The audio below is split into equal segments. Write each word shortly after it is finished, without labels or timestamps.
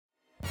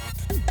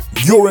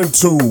You're in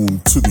tune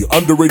to the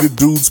Underrated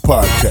Dudes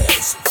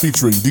podcast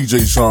featuring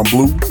DJ Sean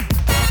Blue,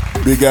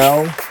 Big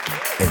Al,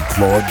 and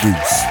Claude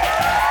Deuce.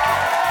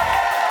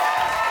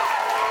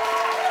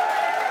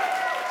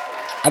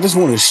 I just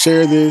want to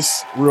share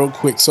this real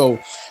quick. So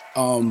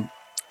I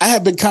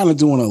have been kind of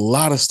doing a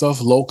lot of stuff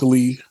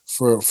locally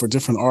for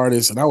different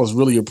artists, and I was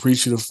really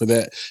appreciative for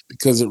that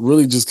because it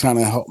really just kind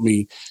of helped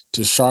me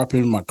to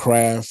sharpen my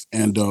craft.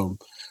 And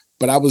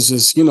but I was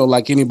just,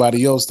 like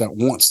anybody else that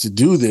wants to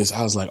do this,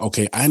 I was like,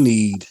 okay, I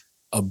need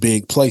a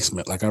big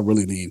placement. Like I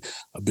really need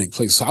a big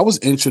place. So I was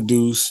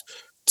introduced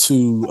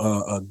to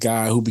a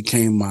guy who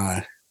became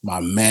my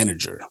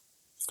manager.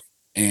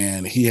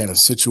 And he had a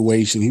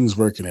situation. He was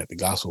working at the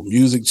Gospel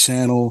Music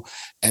Channel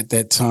at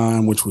that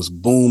time, which was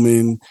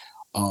booming.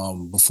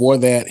 Before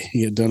that,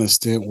 he had done a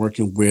stint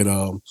working with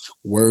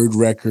Word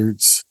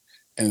Records.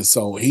 And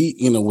so he,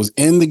 was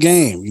in the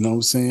game. You know what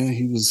I'm saying?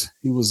 He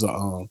was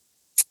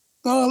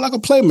like a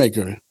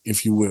playmaker,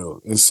 if you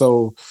will. And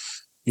so,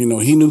 he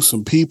knew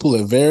some people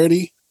at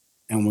Verity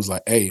and was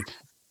like, hey,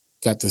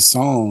 got this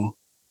song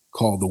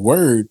called The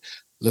Word.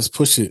 Let's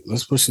push it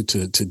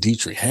to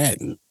Dietrich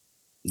Haddon.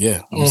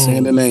 Yeah, I'm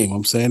saying the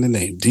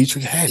name.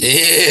 Dietrich Haddon.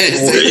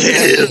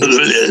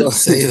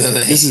 Say the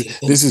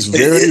name. This is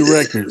Verity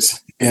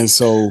Records. And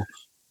so,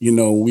 we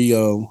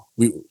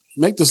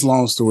make this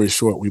long story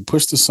short. We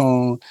push the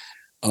song.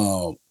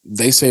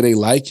 They say they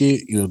like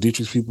it.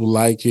 Dietrich's people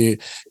like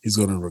it. He's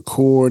going to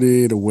record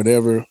it or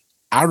whatever.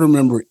 I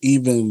remember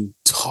even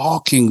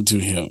talking to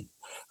him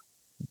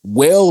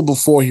well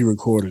before he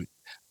recorded it,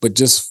 but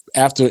just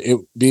after it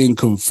being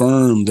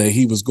confirmed that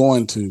he was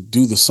going to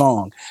do the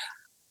song,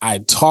 I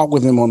talked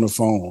with him on the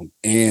phone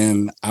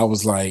and I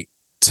was like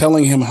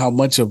telling him how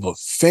much of a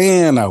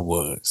fan I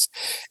was.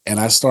 And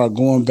I started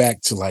going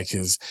back to I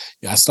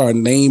started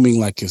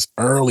naming his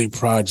early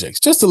projects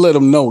just to let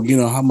him know,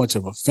 how much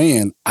of a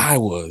fan I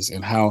was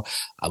and how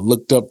I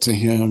looked up to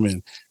him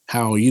and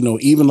how,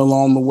 even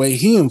along the way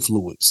he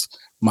influenced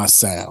my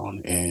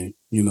sound and,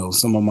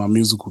 some of my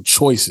musical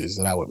choices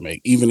that I would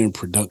make, even in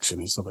production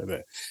and stuff like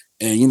that.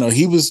 And,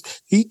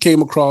 he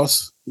came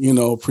across,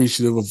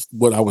 appreciative of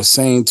what I was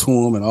saying to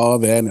him and all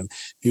that. And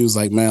he was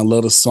like, man,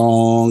 love the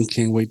song.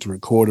 Can't wait to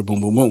record it. Boom,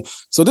 boom, boom.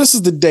 So this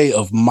is the day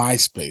of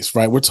MySpace,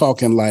 right? We're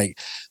talking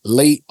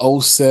late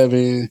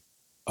 07,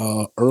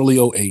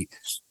 early 08.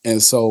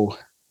 And so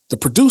the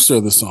producer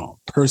of the song,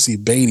 Percy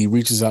Beatty,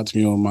 reaches out to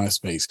me on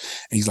MySpace.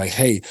 And he's like,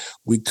 hey,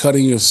 we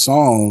cutting your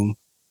song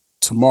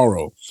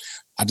tomorrow.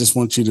 I just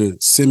want you to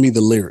send me the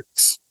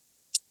lyrics.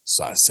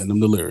 So I send him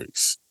the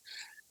lyrics.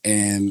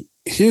 And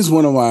here's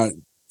one of my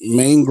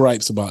main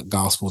gripes about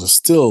gospel. It's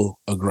still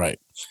a gripe.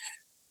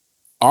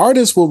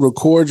 Artists will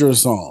record your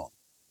song,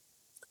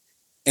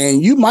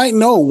 and you might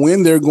know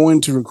when they're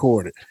going to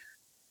record it.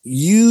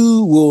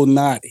 You will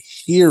not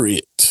hear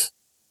it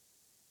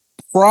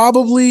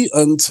probably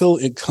until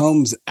it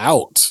comes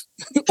out,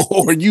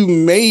 or you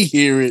may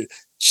hear it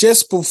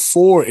just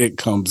before it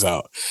comes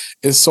out.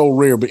 It's so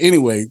rare. But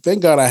anyway,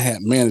 thank God I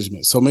had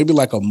management. So maybe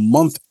a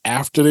month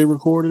after they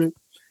recorded it,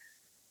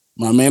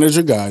 my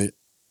manager got it,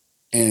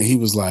 and he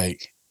was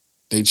like,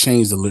 they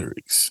changed the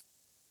lyrics.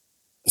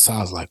 So I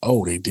was like,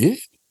 oh, they did?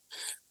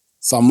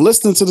 So I'm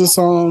listening to the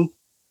song.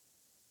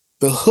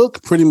 The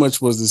hook pretty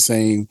much was the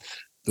same.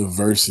 The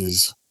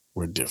verses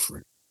were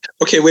different.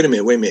 Okay, wait a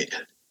minute.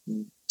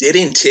 They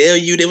didn't tell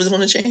you they was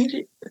going to change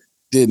it?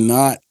 Did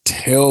not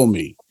tell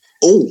me.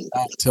 Oh. Did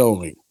not tell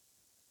me.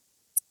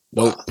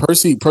 No,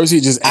 Percy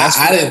just asked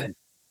me.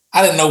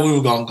 I didn't know we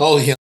were going to go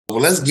here. Well,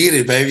 let's get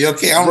it, baby.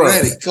 Okay, I'm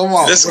ready. Come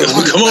on. Let's go.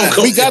 Come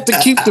on. We got to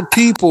keep the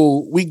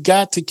people. We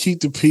got to keep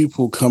the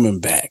people coming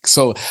back.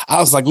 So I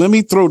was like, let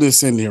me throw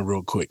this in there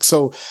real quick.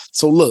 So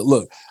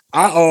look.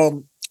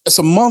 It's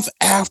a month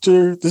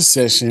after the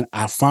session.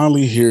 I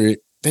finally hear it.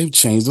 They've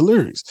changed the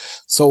lyrics.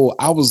 So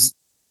I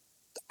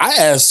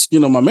asked,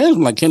 my manager,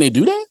 I'm like, can they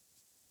do that?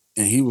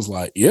 And he was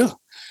like, yeah.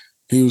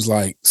 He was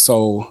like,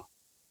 so,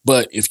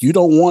 but if you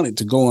don't want it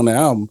to go on the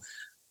album,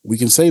 we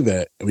can say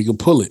that and we can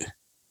pull it.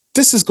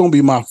 This is going to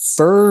be my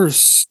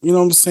first,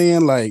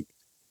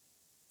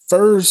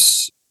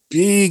 first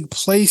big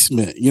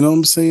placement,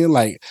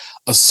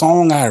 a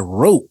song I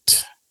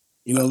wrote,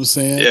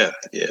 Yeah.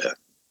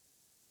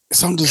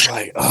 So I'm just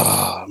like,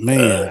 oh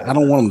man, I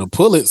don't want him to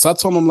pull it. So I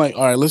told him all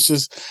right, let's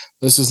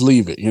just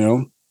leave it,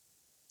 All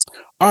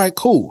right,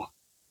 cool.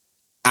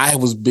 I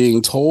was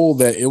being told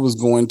that it was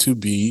going to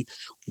be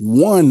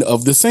one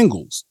of the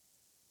singles.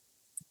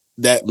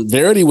 That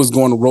Verity was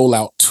going to roll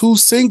out 2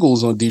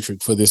 singles on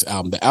Dietrich for this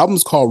album. The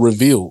album's called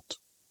Revealed.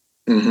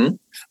 Mm-hmm.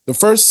 The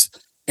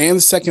first and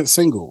the second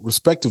single,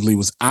 respectively,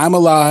 was I'm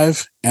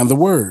Alive and The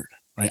Word.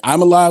 Right?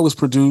 I'm Alive was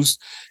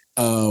produced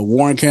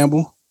Warren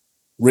Campbell,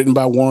 written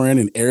by Warren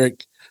and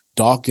Eric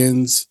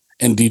Dawkins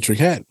and Dietrich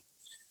Haddon.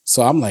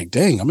 So I'm like,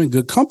 dang, I'm in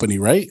good company,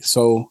 right?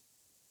 So,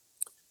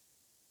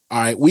 all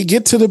right, we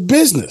get to the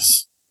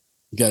business.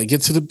 We got to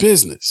get to the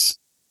business.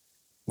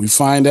 We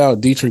find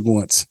out Dietrich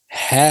wants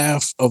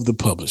half of the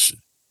publishing.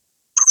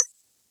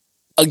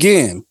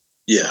 Again,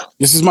 Yeah.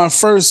 This is my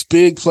first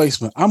big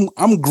placement.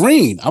 I'm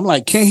green. I'm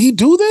like, can he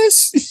do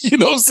this? You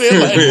know what I'm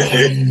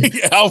saying?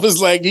 Like, I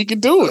was like, he can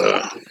do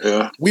it.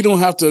 Yeah. We don't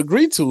have to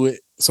agree to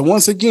it. So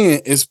once again,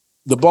 it's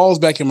the ball's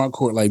back in my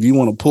court. Like, do you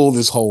want to pull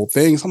this whole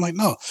thing? So I'm like,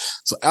 no.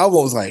 So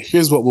Alvo was like,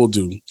 here's what we'll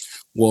do.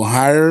 We'll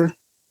hire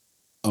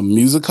a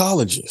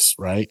musicologist,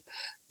 right?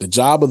 The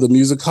job of the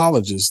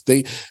musicologist.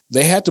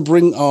 They had to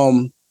bring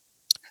I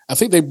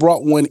think they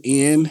brought one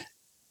in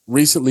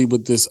recently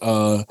with this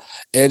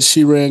Ed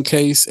Sheeran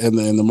case and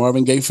the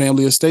Marvin Gaye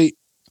family estate.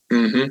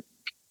 Mm-hmm.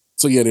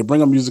 So yeah, they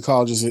bring a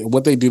musicologist.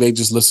 What they do, they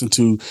just listen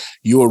to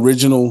your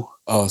original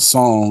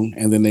song,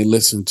 and then they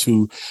listen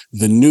to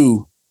the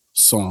new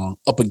song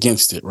up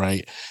against it,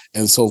 right?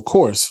 And so, of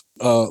course,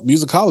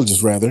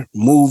 musicologist rather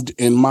moved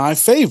in my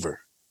favor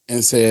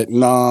and said,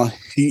 nah,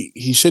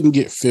 he shouldn't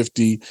get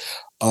 50,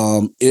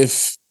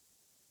 if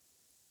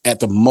at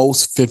the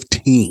most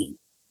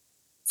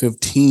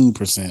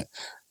 15%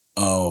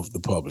 of the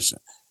publishing.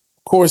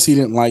 Of course, he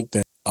didn't like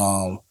that.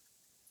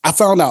 I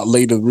found out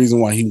later the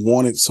reason why he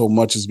wanted so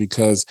much is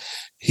because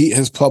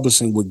his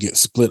publishing would get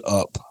split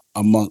up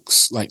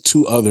amongst like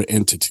two other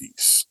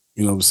entities.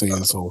 You know what I'm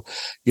saying? So,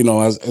 you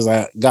know, as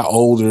I got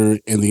older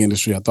in the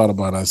industry, I thought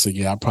about it. I said,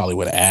 yeah, I probably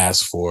would have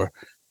asked for,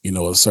 you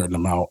know, a certain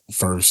amount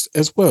first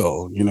as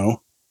well, you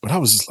know. But I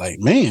was just like,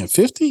 man,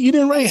 50? You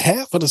didn't write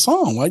half of the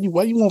song. Why you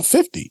want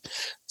 50?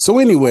 So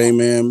anyway,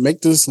 man, make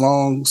this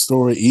long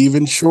story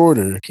even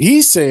shorter.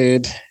 He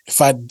said,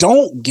 if I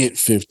don't get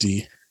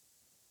 50,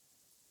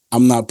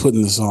 I'm not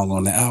putting the song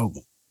on the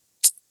album.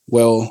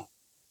 Well,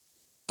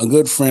 a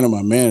good friend of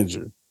my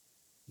manager,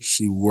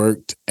 she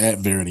worked at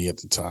Verity at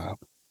the time,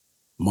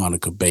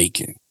 Monica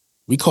Bacon.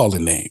 We call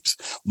it names.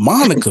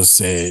 Monica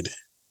said,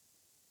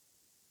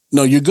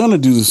 no, you're going to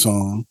do the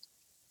song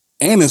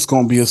and it's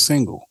going to be a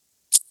single.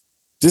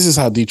 This is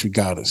how Dietrich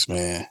got us,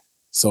 man.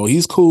 So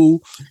he's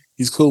cool.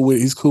 He's cool with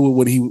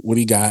what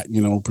he got,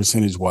 you know,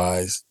 percentage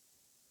wise,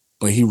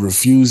 but he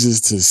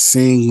refuses to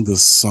sing the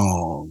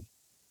song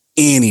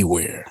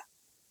anywhere.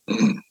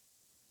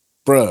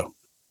 Bruh,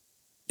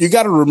 you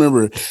got to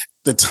remember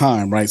the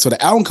time, right? So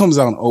the album comes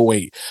out in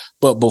 2008,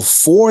 but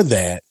before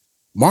that,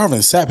 Marvin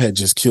Sapp had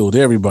just killed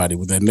everybody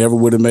with that Never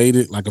Would Have Made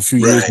It, like a few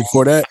years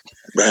before that.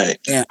 Right.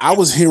 And I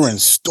was hearing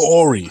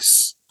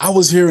stories.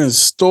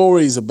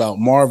 About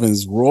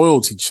Marvin's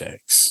royalty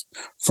checks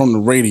from the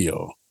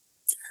radio.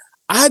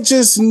 I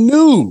just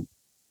knew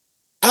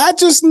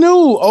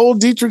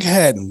old Dietrich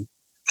Haddon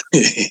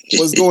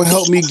was going to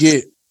help me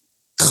get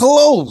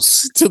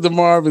close to the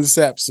Marvin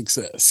Sapp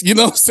success. You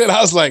know what I'm saying?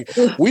 I was like,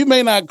 we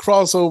may not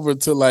cross over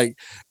to like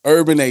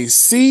urban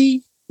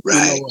AC,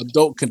 right, you know,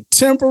 adult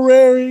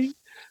contemporary,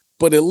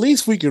 but at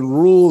least we can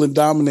rule and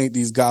dominate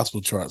these gospel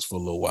charts for a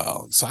little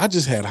while. So I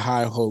just had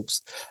high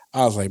hopes.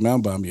 I was like, man,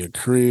 I'm buying me a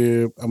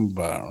crib. I'm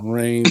buying a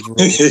Range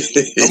Rover.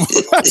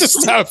 I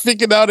just started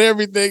figuring out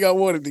everything I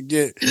wanted to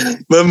get.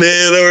 My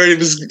man already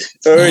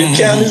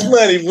counting his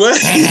money, boy.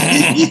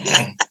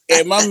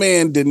 And my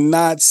man did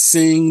not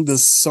sing the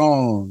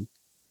song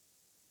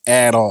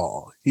at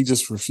all. He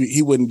just refused.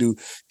 He wouldn't do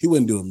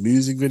a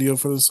music video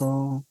for the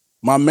song.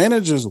 My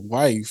manager's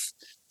wife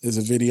is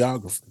a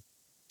videographer.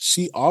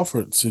 She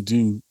offered to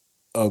do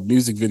a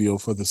music video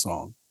for the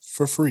song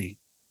for free.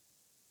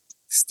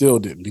 Still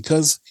didn't,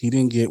 because he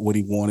didn't get what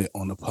he wanted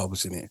on the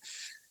publishing end.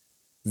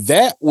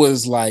 That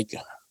was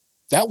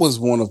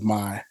one of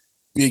my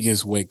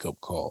biggest wake-up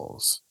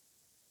calls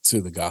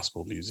to the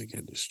gospel music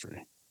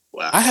industry.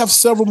 Wow. I have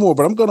several more,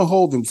 but I'm going to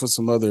hold them for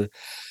some other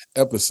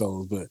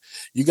episodes. But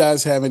you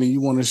guys have any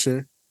you want to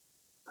share?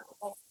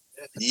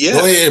 Yeah.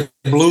 Go ahead,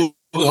 Blue.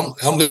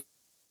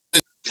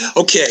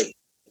 Okay.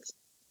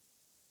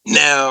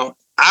 Now,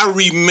 I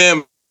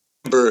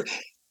remember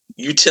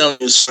you telling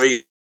me a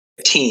story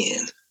at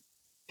 10.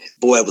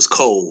 Boy, it was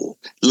cold.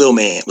 Little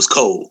man was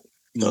cold.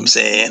 You know what I'm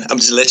saying? I'm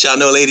just let y'all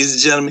know, ladies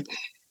and gentlemen,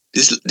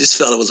 this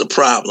fella was a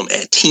problem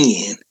at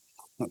 10.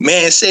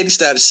 Man said he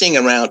started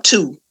singing around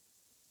 2.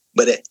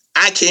 But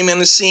I came in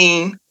the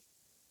scene.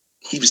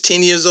 He was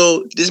 10 years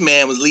old. This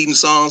man was leading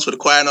songs for the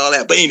choir and all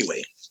that. But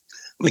anyway,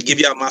 I'm going to give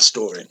y'all my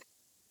story.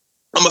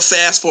 I'm going to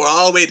fast forward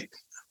all the way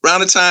around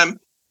the time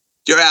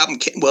your album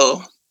came,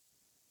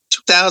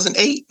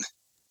 2008.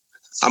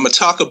 I'm going to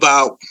talk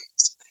about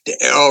the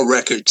Arrow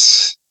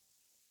Records,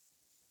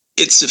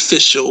 its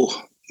official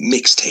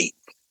mixtape.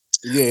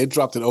 Yeah, it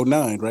dropped in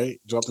 2009, right?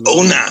 Dropped in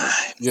 2009,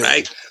 yeah.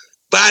 Right?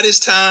 By this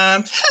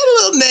time, had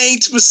a little name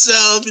to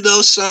myself, you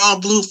know,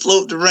 Sean Blue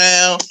floated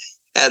around,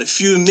 had a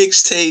few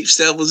mixtapes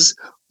that was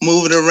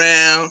moving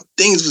around.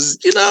 Things was,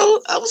 you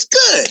know, I was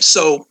good.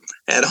 So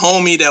I had a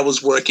homie that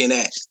was working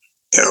at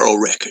Arrow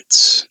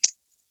Records.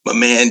 My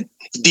man,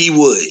 D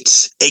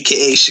Woods,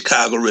 a.k.a.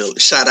 Chicago Real.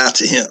 Shout out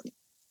to him.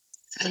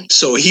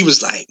 So he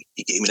was like,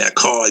 he gave me that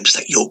call. He was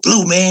like, yo,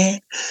 Blue, man,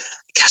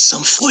 I got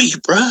something for you,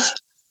 bruh.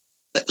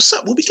 Like, what's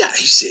up? What we got?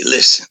 He said,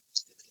 listen,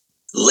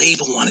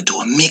 label want to do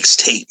a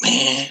mixtape,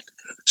 man.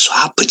 So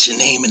I'll put your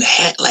name in the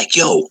hat like,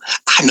 yo,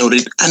 I know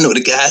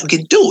the guy who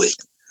can do it.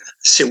 I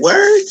said,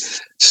 word?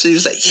 So he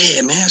was like,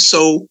 yeah, man.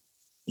 So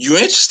you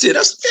interested?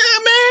 I said, yeah,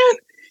 man.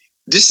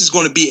 this is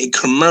going to be a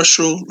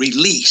commercial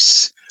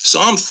release. So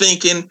I'm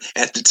thinking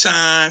at the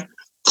time,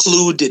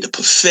 Clue did the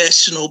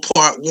Professional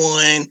Part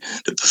 1,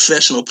 the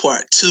Professional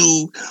Part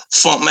 2,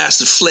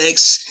 Funkmaster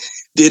Flex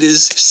did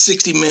his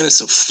 60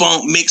 minutes of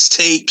funk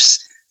mixtapes.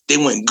 They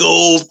went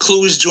gold.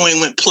 Clue's joint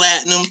went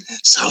platinum.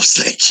 So I was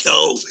like,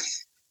 yo,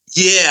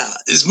 yeah,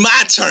 it's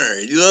my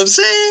turn. You know what I'm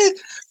saying?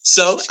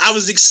 So I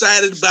was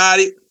excited about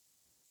it.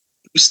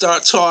 We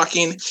start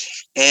talking,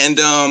 and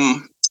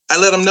I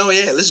let him know,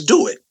 yeah, let's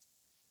do it.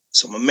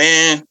 So my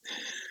man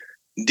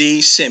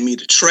D sent me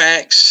the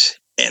tracks,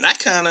 and I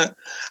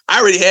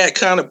already had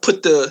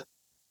put the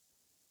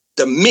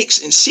mix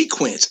in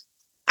sequence.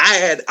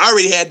 I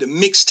already had the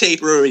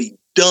mixtape already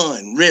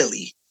done,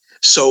 really.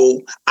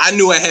 So I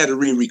knew I had to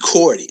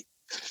re-record it.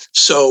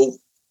 So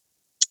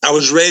I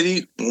was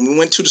ready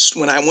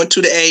when I went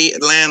to the A,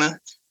 Atlanta,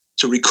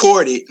 to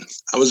record it.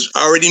 I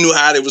already knew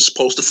how it was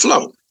supposed to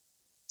flow.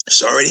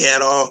 So I already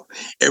had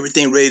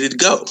everything ready to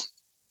go.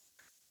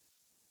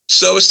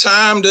 So it's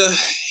time to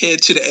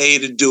head to the A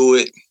to do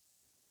it.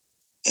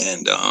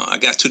 And I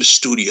got to the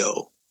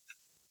studio,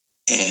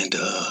 and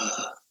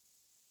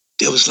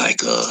they was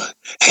like,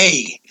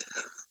 hey,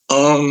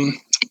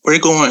 where you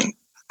going?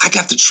 I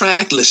got the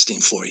track listing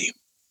for you.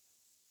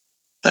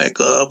 Like,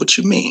 what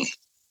you mean?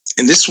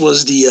 And this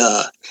was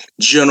the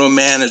general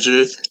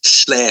manager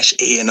 /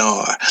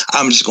 A&R.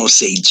 I'm just going to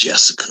say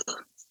Jessica.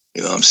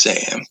 You know what I'm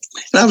saying?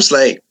 And I was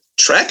like,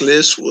 track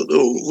list?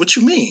 What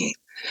you mean?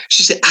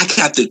 She said, I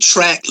got the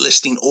track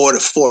listing order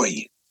for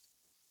you.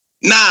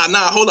 Nah,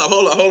 hold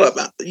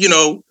up. You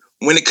know,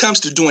 when it comes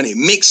to doing a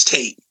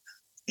mixtape,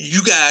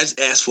 you guys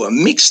ask for a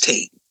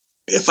mixtape.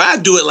 If I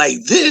do it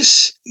like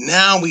this,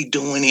 now we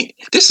doing it.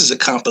 This is a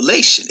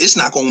compilation. It's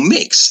not going to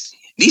mix.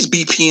 These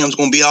BPMs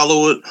going to be all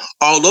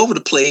over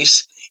the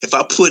place if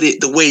I put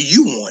it the way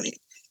you want it.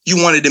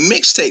 You wanted a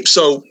mixtape.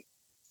 So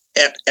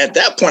at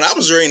that point, I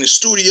was already in the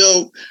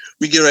studio.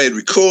 We get ready to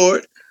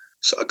record.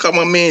 So I called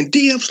my man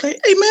D. I was like,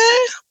 hey,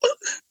 man,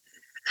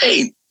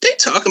 hey, they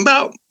talking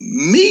about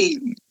me.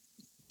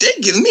 They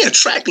giving me a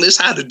track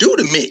list how to do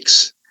the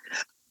mix.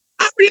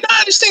 I already know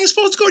how this thing is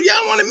supposed to go.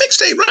 Y'all want a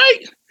mixtape,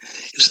 right?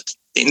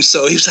 And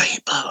so he was like,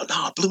 oh,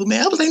 no, Blue,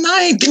 man. I was like, no,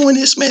 I ain't doing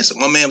this, man. So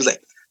my man was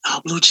like,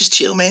 oh, Blue, just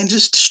chill, man.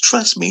 Just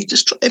trust me.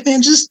 Just try,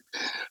 man.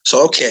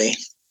 So, okay.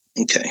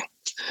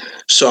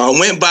 So I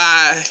went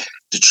by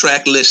the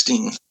track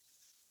listing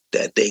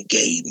that they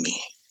gave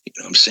me. You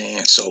know what I'm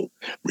saying? So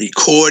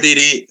recorded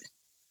it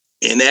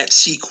in that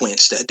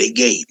sequence that they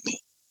gave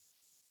me.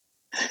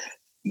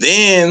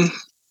 Then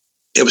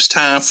it was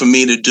time for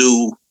me to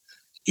do,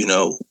 you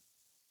know,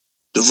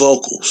 the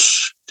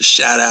vocals, the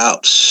shout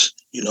outs,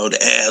 you know,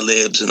 the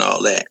ad-libs and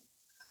all that.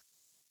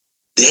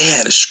 They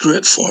had a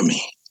script for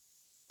me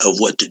of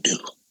what to do.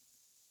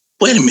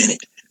 Wait a minute.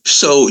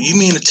 So you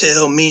mean to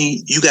tell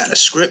me you got a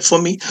script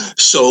for me?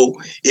 So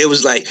it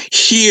was like,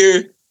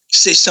 here,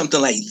 say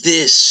something like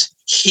this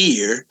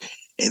here,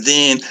 and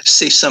then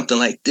say something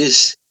like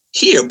this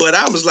here. But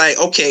I was like,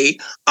 okay,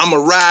 I'm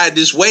going to ride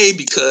this way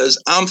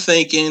because I'm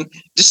thinking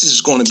this is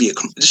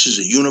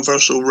a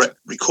Universal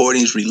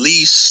Recordings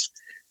release.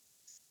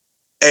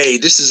 Hey,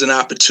 this is an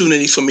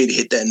opportunity for me to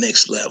hit that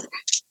next level.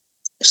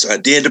 So I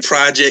did the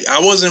project. I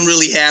wasn't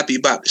really happy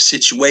about the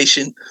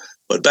situation,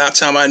 but about the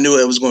time I knew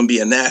it was going to be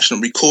a national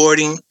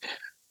recording,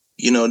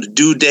 you know, the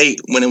due date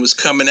when it was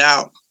coming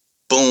out,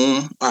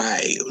 boom, all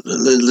right,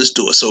 let's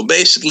do it. So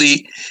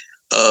basically,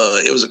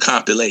 it was a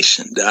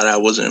compilation that I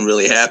wasn't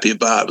really happy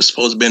about. It was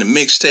supposed to be in a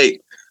mixtape.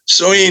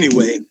 So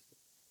anyway,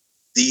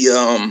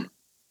 the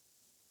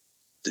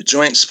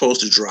joint's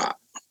supposed to drop.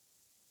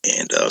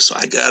 And so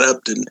I got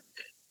up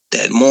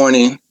that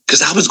morning,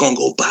 because I was going to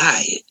go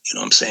buy it. You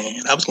know what I'm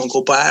saying? I was going to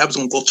go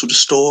to the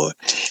store,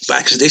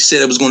 because they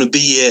said it was going to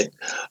be at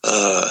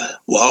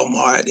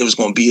Walmart. It was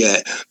going to be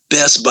at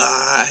Best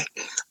Buy,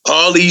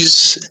 all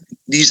these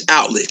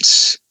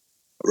outlets,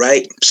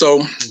 right? So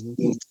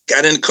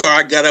got in the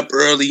car, got up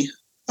early.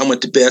 I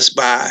went to Best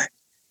Buy.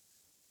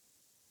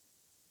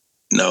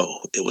 No,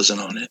 it wasn't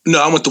on it. No,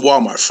 I went to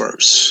Walmart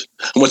first.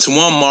 I went to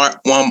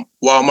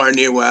Walmart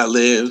near where I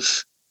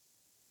live.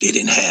 They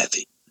didn't have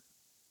it.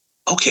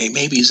 Okay,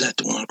 maybe it's at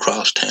the one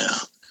across town.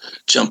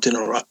 Jumped in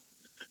a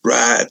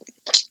ride,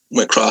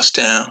 went across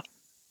town.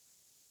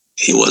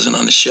 He wasn't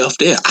on the shelf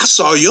there. I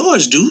saw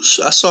yours, Deuce.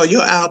 I saw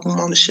your album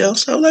on the shelf.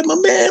 So I was like, my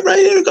man, right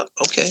here we go.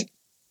 Okay.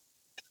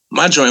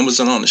 My joint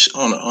wasn't on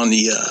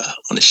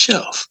the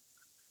shelf.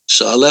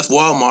 So I left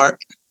Walmart.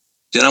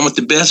 Then I went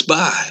to Best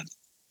Buy.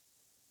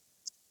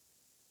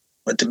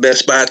 Went to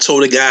Best Buy,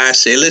 told the guy, I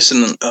said,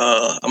 listen,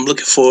 I'm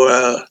looking for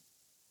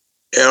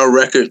L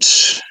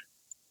Records,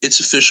 It's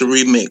Official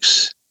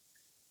Remix.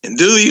 And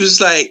dude, he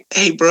was like,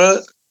 hey, bro,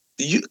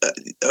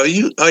 are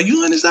you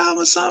on this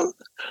album or something?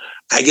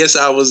 I guess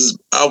I was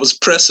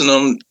pressing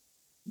him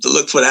to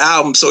look for the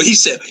album. So he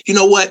said, you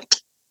know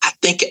what? I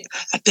think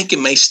it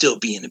may still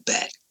be in the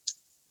back.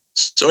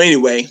 So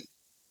anyway,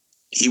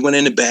 he went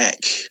in the back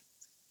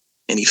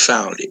and he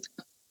found it.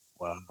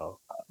 Wow.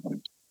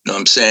 You know what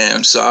I'm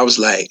saying? So I was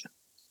like,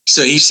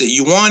 so he said,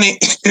 you want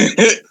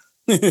it?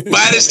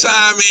 By this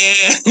time,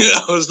 man,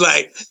 I was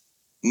like,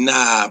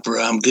 nah,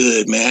 bro, I'm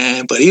good,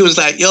 man. But he was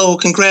like, yo,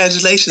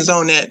 congratulations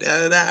on that.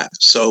 Da, da, da.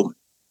 So,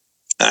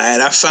 all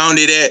right, I found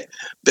it at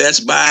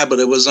Best Buy, but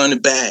it was on the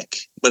back,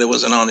 but it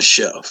wasn't on the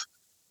shelf.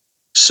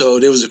 So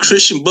there was a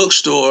Christian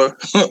bookstore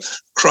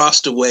across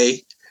the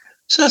way.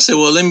 So I said,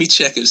 well, let me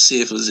check and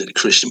see if it was at a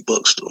Christian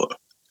bookstore.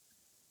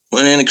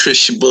 Went in a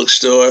Christian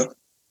bookstore.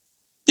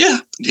 Yeah,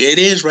 there it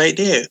is right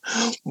there.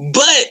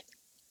 But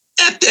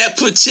at that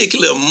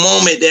particular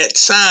moment, that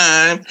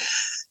time,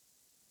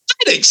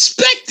 I'd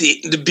expect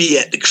it to be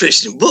at the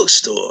Christian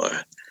bookstore.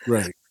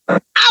 Right.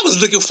 I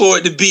was looking for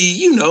it to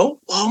be,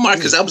 Walmart,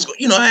 because I was,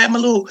 I had my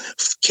little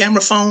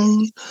camera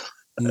phone.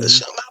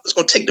 So I was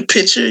gonna take the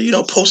picture,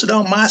 post it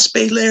on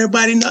MySpace, let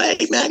everybody know,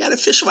 hey man, I got a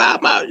official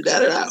album out.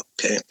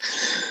 Okay.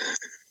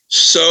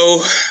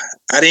 So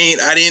I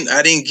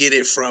didn't get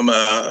it from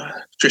a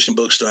Christian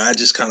bookstore. I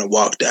just kind of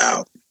walked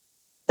out.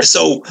 And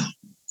so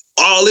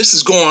all this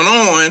is going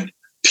on,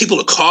 people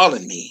are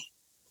calling me,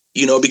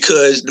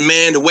 because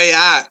the way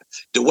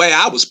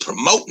I was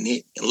promoting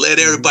it and let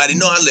everybody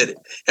know, I let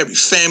every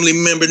family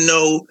member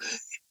know,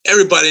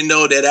 everybody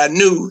know that I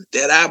knew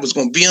that I was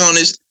gonna be on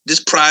this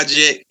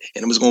project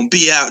and it was going to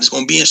be out. It's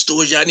going to be in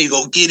stores. Y'all need to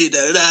go get it.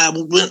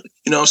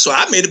 So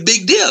I made a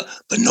big deal,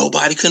 but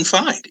nobody couldn't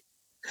find it.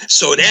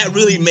 So that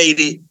really made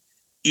it,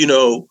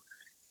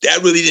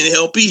 that really didn't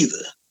help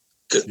either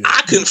because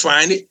I couldn't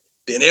find it.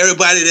 Then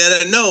everybody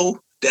that I know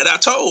that I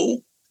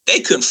told,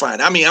 they couldn't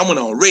find it. I mean, I went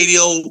on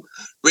radio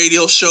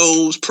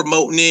shows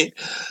promoting it,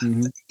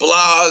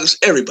 blogs,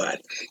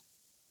 everybody.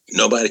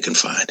 Nobody can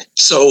find it.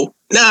 So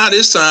now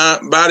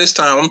by this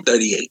time, I'm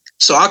 38.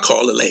 So I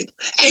call the label.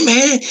 Hey,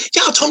 man,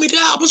 y'all told me the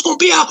album's going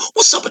to be out.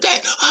 What's up with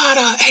that?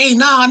 Hey,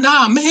 nah,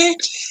 man.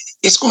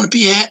 It's going to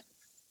be at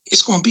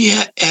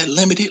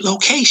limited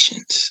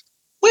locations.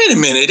 Wait a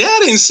minute. I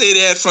didn't say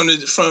that from the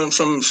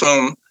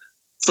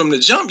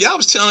jump. Y'all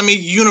was telling me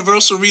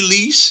universal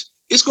release.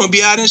 It's going to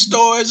be out in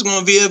stores. It's going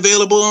to be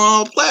available on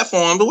all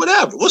platforms or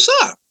whatever. What's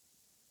up?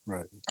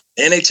 Right.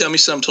 And they tell me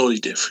something totally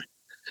different.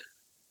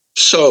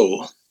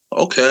 So...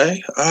 okay,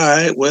 all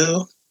right,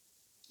 well,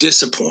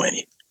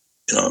 disappointed,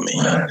 you know what I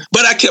mean?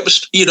 But I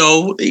kept,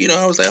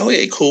 I was like, oh,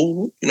 yeah,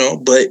 cool,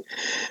 but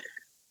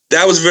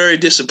that was very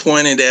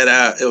disappointing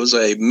that it was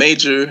a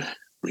major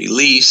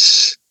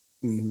release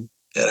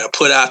that I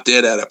put out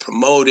there, that I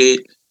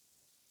promoted.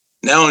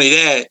 Not only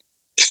that,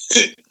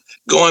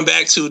 going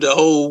back to the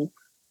whole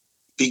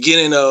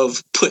beginning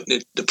of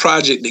putting the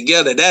project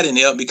together, that didn't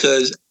help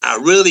because I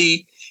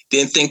really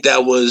didn't think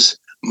that was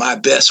my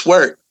best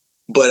work.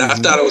 But I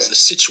thought it was a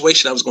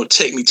situation that was going to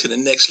take me to the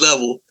next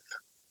level,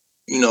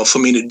 for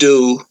me to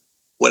do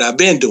what I've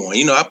been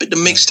doing. I put the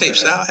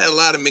mixtapes out. I had a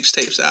lot of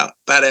mixtapes out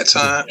by that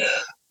time.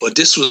 But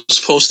this was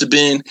supposed to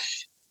be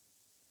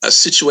a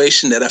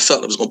situation that I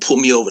felt was going to pull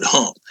me over the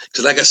hump.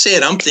 Because like I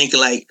said, I'm thinking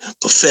like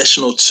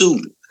Professional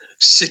 2,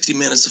 60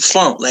 Minutes of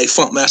Funk, like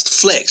Funk Master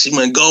Flex. He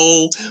went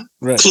gold,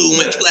 Clue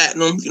went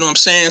platinum. You know what I'm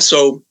saying?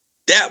 So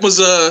that was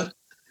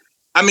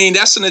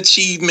that's an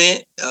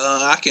achievement.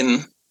 I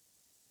can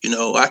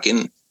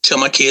tell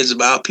my kids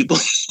about, people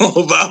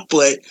about,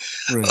 but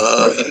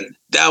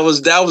that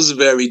was a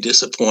very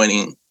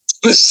disappointing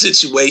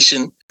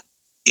situation.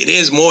 It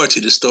is more to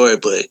the story,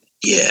 but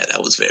yeah,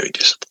 that was very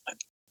disappointing.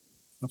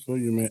 I feel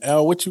you, man.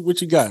 Al, what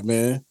you got,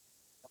 man?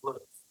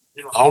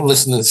 I'm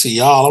listening to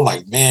y'all. I'm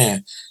like,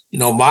 man,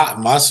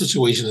 my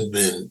situation has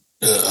been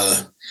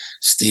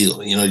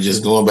still,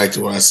 just going back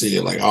to what I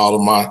said, like all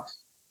of my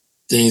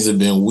things have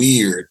been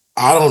weird.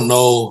 I don't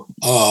know.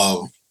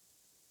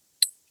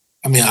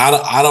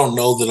 I don't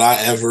know that I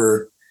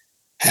ever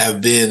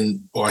have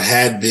been or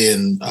had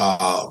been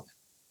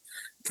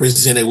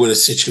presented with a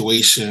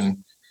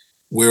situation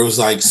where it was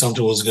like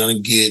something was going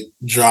to get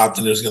dropped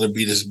and there's going to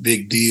be this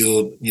big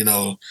deal,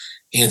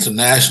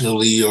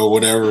 internationally or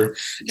whatever,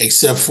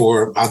 except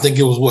for, I think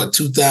it was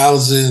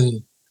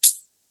 2000,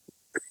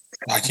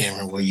 I can't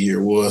remember what year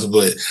it was,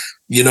 but,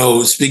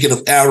 speaking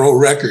of Arrow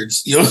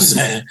Records, you know what I'm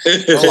saying?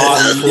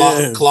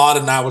 Claude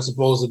and I were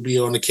supposed to be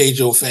on the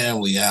Kjo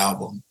Family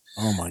album.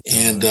 Oh my God.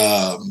 And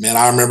man,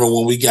 I remember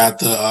when we got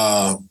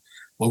the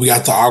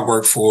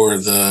artwork for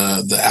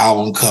the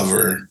album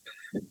cover,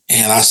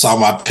 and I saw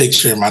my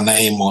picture and my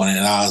name on it,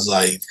 and I was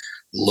like,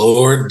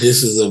 Lord,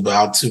 this is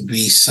about to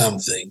be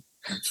something.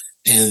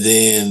 And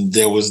then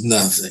there was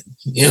nothing.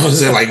 You know what I'm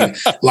saying?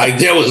 Like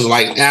there was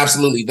like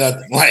absolutely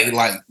nothing. Like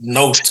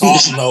no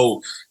talk,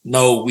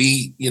 no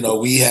we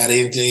had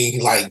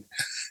anything, like,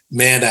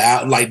 man,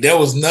 like there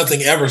was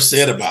nothing ever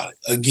said about it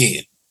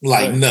again.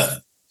 Like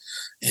nothing.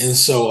 And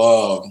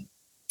so,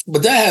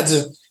 but that had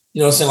to,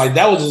 like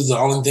that was just the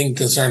only thing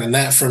concerning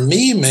that. For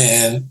me,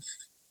 man,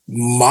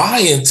 my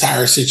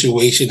entire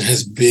situation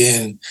has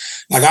been,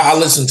 like, I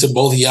listened to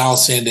both of y'all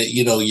saying that,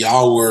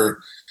 y'all were,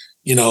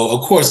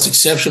 of course,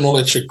 exceptional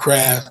at your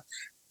craft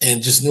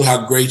and just knew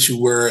how great you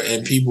were,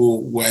 and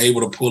people were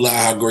able to pull out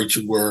how great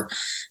you were.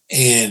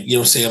 And,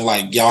 saying,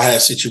 like, y'all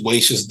had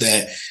situations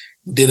that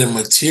didn't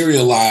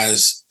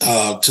materialize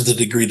to the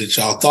degree that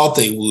y'all thought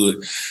they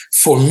would.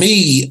 For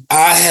me,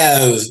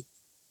 I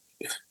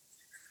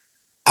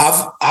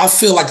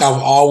feel like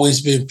I've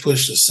always been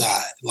pushed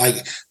aside. Like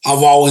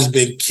I've always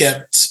been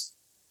kept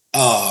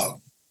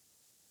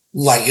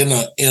like in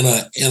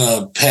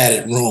a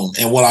padded room.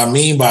 And what I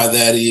mean by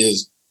that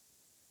is,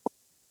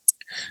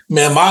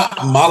 man,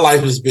 my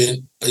life has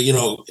been,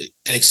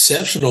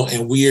 exceptional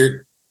and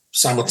weird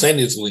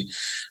simultaneously,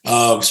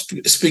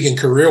 speaking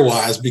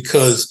career-wise,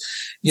 because,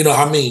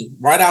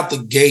 right out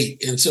the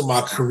gate into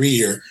my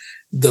career,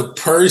 the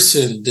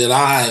person that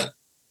I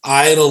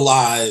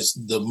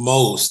idolized the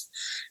most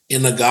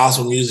in the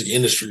gospel music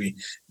industry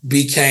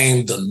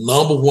became the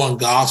number one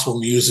gospel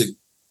music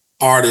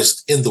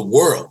artist in the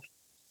world,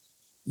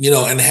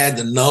 and had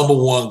the number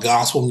one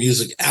gospel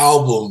music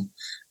album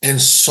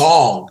and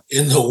song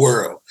in the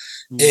world,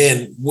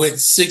 and went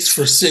 6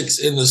 for 6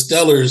 in the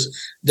Stellars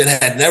that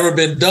had never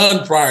been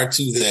done prior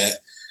to that.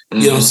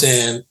 You know what I'm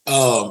saying?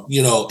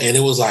 And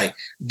it was like,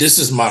 this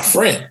is my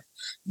friend.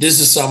 This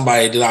is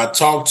somebody that I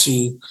talk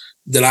to,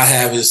 that I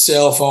have his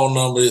cell phone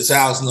number, his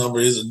house number,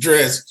 his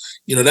address,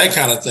 that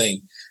kind of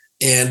thing.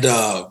 And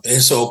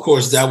so of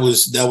course that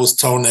was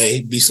Tone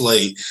B.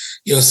 Slade,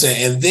 you know what I'm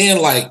saying? And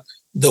then like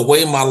the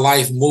way my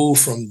life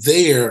moved from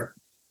there,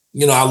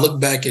 I look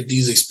back at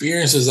these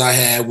experiences I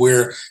had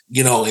where,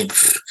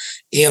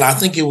 and I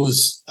think it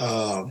was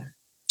 05,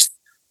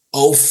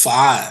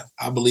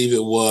 I believe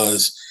it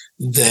was,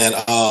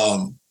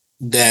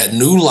 that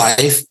New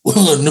Life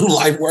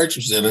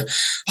Worship Center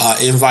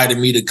invited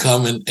me to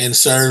come and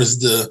serve as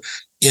the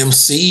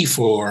MC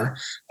for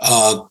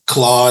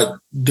Claude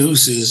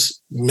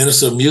Deuce's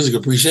Minister of Music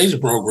Appreciation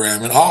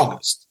Program in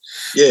August.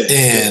 Yeah.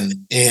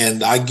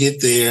 And I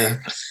get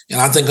there,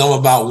 and I think I'm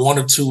about 1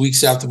 or 2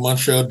 weeks after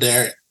Montreal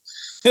Derrick.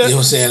 You know what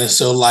I'm saying? And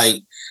so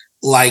like,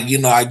 I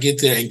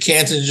get there, and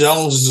Canton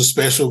Jones is a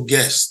special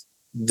guest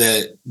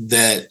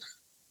that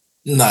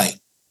night.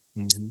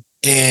 Mm-hmm.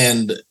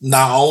 And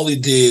not only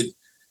did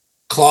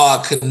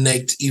Claude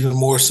connect even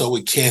more so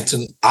with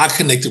Canton, I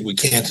connected with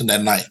Canton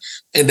that night.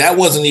 And that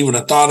wasn't even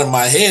a thought in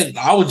my head.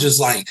 I was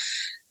just like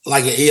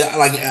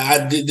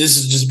I did, this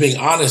is just being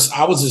honest.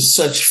 I was in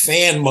such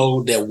fan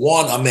mode that,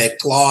 one, I'm at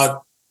Claude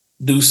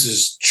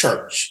Deuce's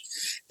church.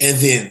 And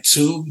then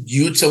 2,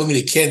 you telling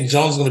me that Canton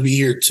Jones is going to be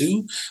here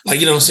too? Like,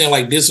 you know what I'm saying?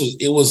 Like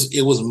it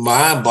was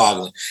mind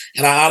boggling.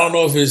 And I don't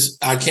know if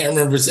I can't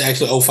remember if it's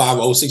actually 05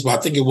 or 06, but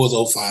I think it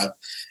was 05.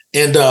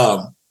 And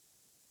I'm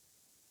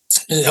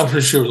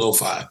pretty sure it was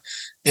 05.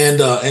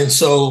 And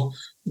so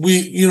we,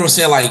 you know what I'm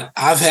saying? Like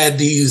I've had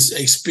these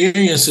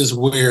experiences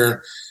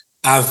where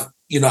I've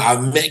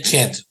met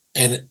Kent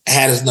and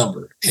had his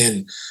number,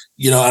 and,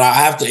 and I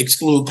have to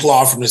exclude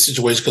Claude from this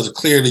situation because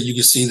clearly you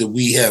can see that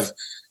we have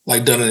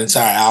like done an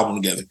entire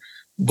album together.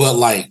 But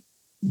like,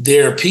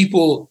 there are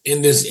people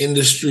in this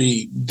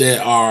industry that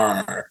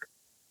are,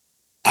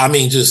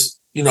 just,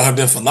 have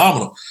been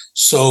phenomenal.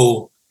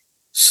 So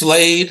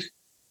Slade,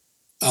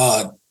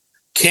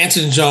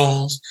 Canton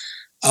Jones,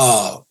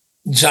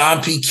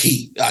 John P.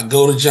 Key. I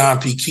go to John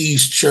P.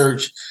 Key's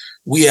church.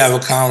 We have a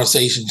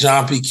conversation.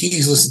 John P.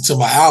 Key's listened to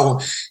my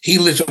album. He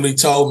literally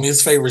told me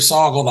his favorite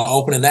song on the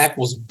opening act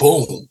was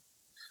Boom.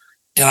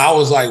 And I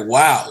was like,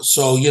 wow.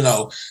 So,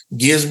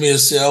 gives me a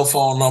cell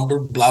phone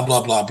number, blah,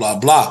 blah, blah, blah,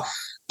 blah.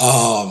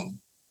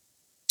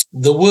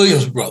 The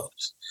Williams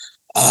brothers,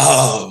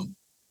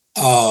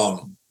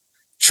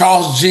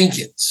 Charles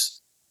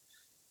Jenkins,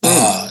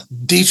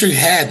 Dietrich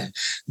Haddon.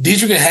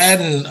 Dietrich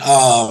Haddon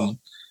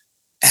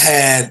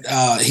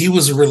he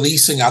was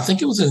releasing, I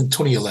think it was in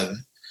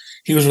 2011,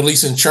 he was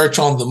releasing Church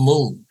on the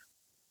Moon.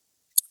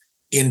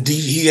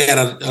 He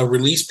had a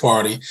release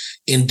party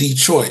in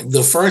Detroit.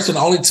 The first and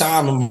only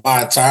time in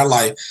my entire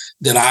life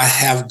that I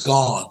have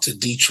gone to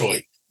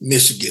Detroit,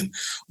 Michigan,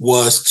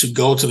 was to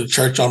go to the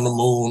Church on the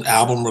Moon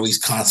album release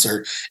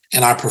concert,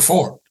 and I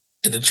performed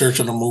at the Church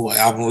on the Moon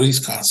album release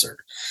concert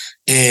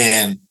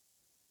and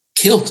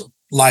killed them.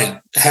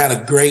 Like, had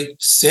a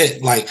great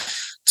set, like,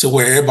 to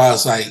where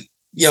everybody's like,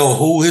 yo,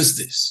 who is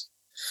this?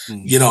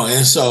 Mm-hmm.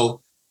 And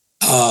so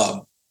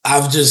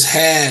I've just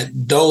had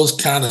those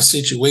kind of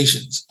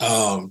situations.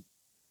 Beyond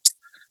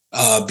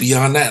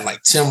that,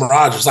 like Tim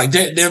Rogers, like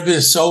there have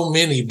been so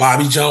many,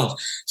 Bobby Jones,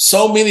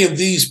 so many of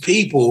these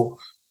people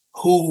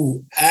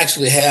who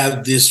actually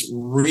have this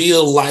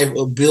real life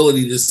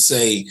ability to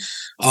say,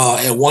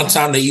 at one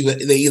time they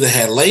either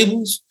had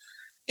labels,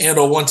 and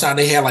or one time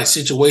they had like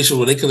situations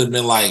where they could have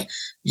been like,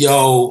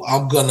 yo,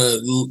 I'm gonna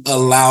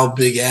allow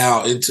Big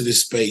Al into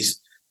this space.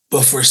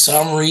 But for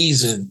some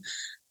reason,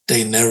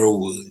 they never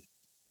would.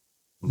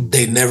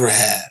 They never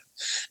have.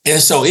 And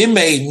so it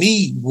made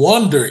me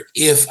wonder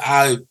if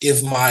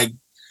my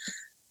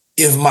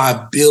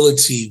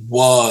ability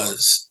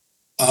was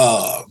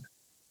up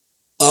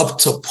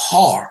to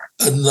par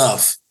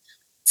enough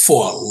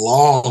for a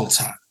long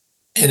time.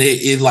 And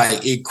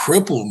it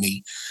crippled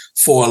me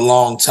for a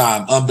long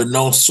time,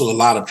 unbeknownst to a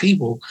lot of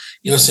people.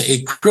 You know what I'm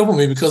saying? It crippled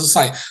me because it's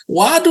like,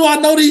 why do I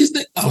know these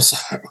things? I'm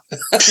sorry.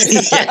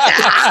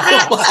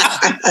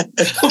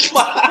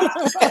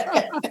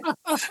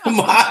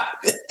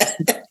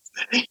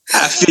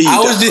 I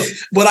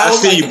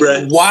feel you,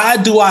 bro. Why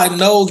do I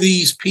know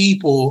these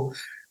people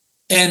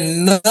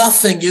and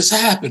nothing is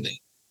happening?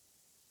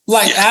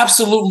 Like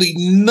absolutely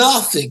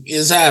nothing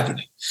is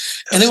happening.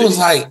 And it was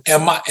like,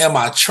 am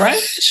I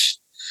trash?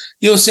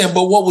 You know what I'm saying?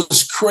 But what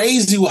was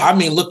crazy, I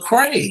mean,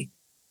 Lecrae,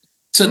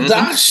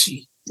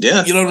 Tadashi.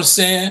 Yeah. You know what I'm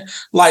saying?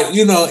 Like,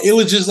 you know, it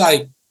was just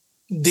like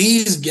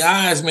these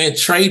guys, man,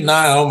 Trey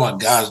 9, oh my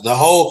gosh, the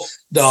whole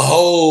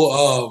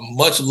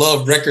Much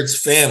Love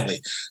Records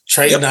family,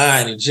 Trey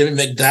 9 and Jimmy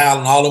McDowell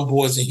and all them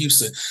boys in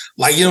Houston.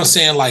 Like, you know what I'm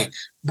saying? Like,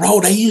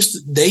 bro, they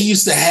used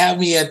to have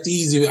me at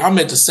these. I'm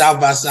at the South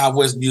by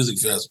Southwest Music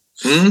Festival.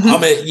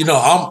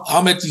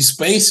 I'm at these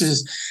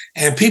spaces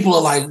and people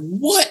are like,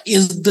 what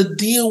is the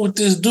deal with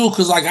this dude?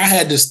 Because like I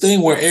had this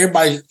thing where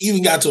everybody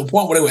even got to a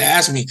point where they would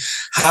ask me,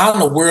 how in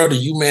the world do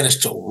you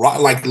manage to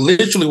rock? Like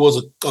literally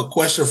was a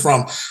question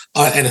from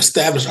an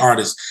established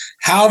artist.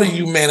 How do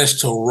you manage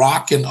to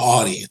rock an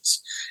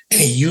audience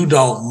and you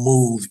don't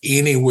move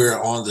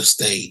anywhere on the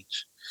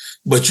stage?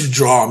 But you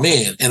draw them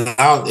in. And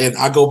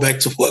I go back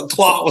to what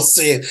Claude was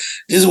saying.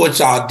 This is what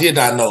y'all did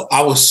not know.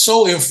 I was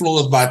so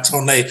influenced by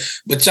Tone,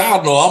 but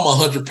y'all know I'm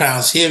 100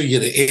 pounds heavier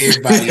than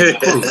everybody in the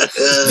crew.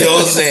 You know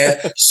what I'm saying?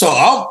 So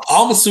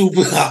I'm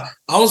super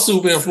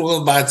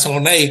influenced by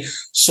Tone.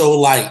 So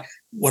like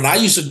when I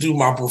used to do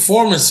my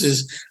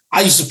performances,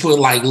 I used to put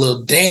like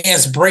little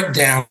dance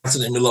breakdowns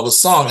in the middle of a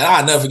song. And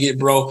I'll never forget,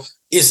 bro,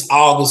 it's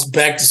August,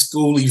 back to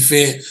school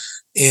event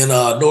in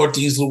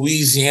Northeast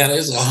Louisiana.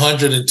 It's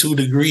 102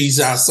 degrees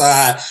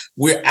outside.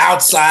 We're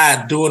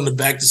outside doing the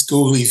back to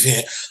school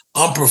event.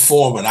 I'm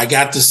performing. I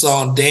got this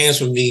song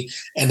Dance With Me.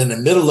 And in the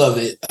middle of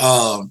it,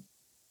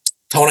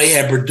 Tony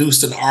had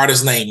produced an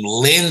artist named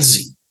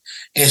Lindsay.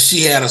 And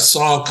she had a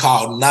song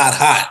called Not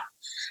Hot.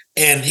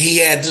 And he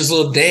had this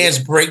little dance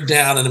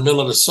breakdown in the middle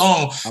of the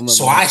song.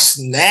 So I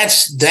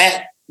snatched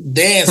that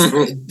dance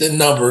the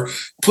number,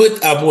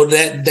 put that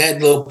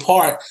little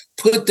part,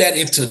 put that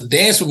into the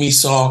Dance With Me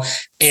song,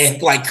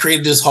 and like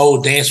created this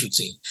whole dance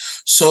routine.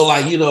 So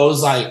like, you know, it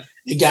was like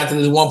it got to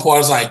this one part.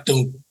 It's like I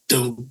think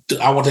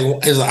I want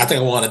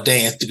to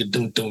dance,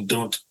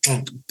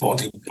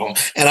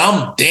 and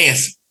I'm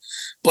dancing.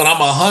 But I'm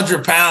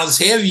 100 pounds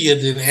heavier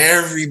than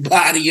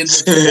everybody in the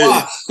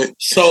squad.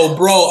 So,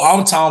 bro,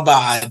 I'm talking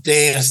about I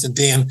danced and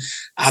then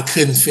I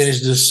couldn't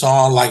finish this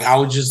song. Like I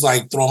was just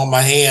like throwing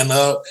my hand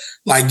up,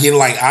 like getting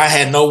like I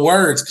had no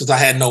words because I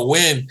had no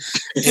wind.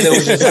 And it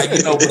was just like,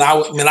 you know, but I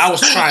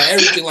was trying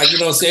everything. Like, you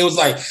know what I'm saying? It was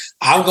like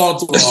I'm going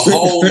through a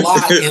whole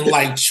lot and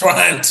like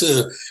trying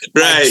to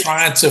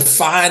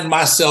find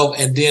myself.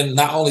 And then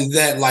not only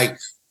that, like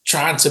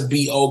trying to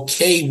be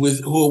okay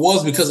with who it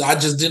was, because I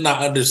just did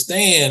not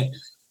understand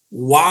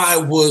why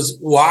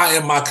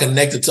am I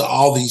connected to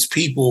all these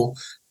people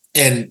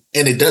and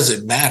it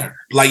doesn't matter.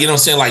 Like, you know what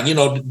I'm saying? Like, you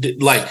know,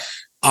 like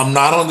I'm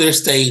not on their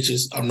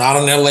stages. I'm not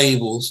on their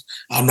labels.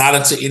 I'm not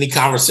into any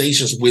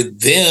conversations with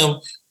them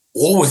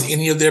or with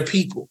any of their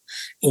people.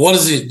 What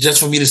is it just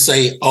for me to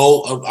say,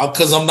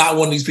 because I'm not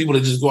one of these people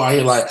that just go out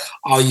here like,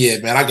 oh yeah,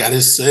 man, I got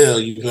his cell.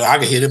 I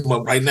can hit him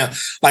up right now.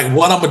 Like,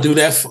 what I'm gonna do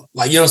that for?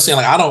 Like, you know what I'm saying?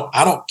 Like,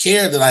 I don't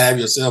care that I have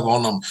your cell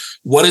phone number.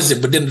 What is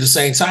it? But then at the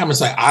same time,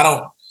 it's like,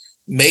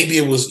 maybe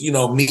it was, you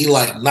know, me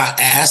like not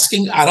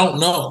asking. I don't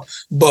know.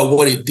 But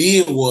what it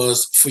did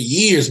was for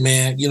years,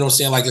 man, you know what I'm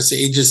saying? Like I said,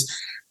 it just,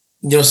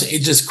 you know what I'm saying?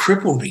 It just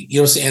crippled me, you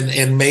know what I'm saying?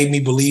 And made me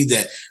believe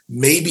that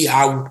maybe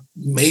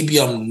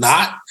I'm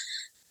not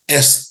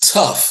as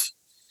tough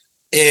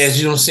as,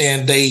 you know what I'm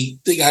saying, they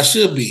think I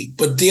should be.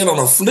 But then on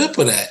the flip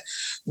of that,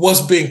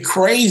 what's been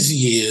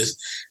crazy is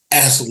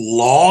as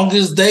long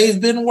as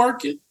they've been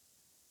working,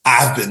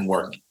 I've been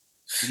working.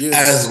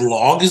 Yes. As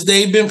long as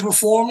they've been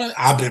performing,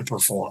 I've been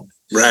performing.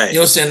 Right. You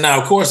know what I'm saying?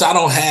 Now, of course, I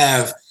don't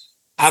have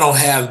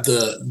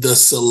the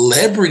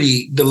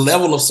celebrity, the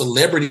level of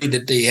celebrity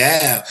that they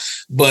have,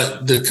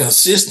 but the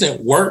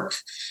consistent work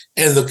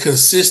and the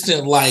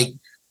consistent, like,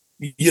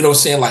 you know what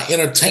I'm saying, like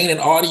entertaining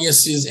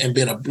audiences and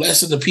being a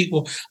blessing to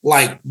people,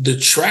 like the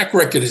track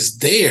record is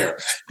there.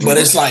 But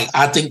it's like,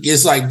 I think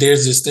it's like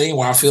there's this thing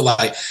where I feel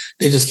like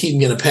they just keep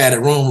me in a padded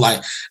room,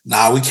 like,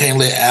 nah, we can't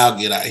let Al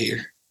get out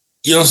here.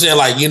 You know what I'm saying?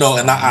 Like, you know,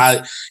 and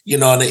I you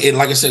know, and it,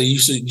 like I said, it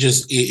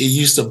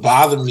used to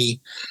bother me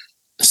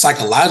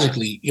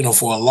psychologically, you know,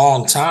 for a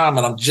long time.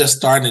 And I'm just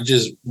starting to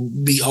just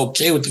be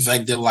okay with the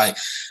fact that, like,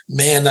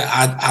 man,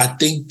 I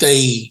think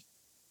they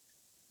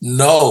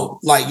know,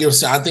 like, you know what I'm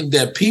saying? I think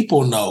that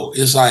people know.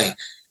 It's like,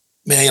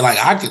 man, like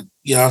I could,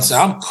 you know what I'm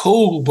saying? I'm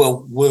cool,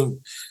 but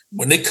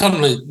when they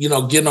come to, you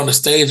know, getting on the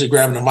stage and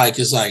grabbing the mic,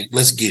 it's like,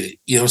 let's get it.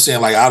 You know what I'm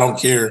saying? Like, I don't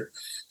care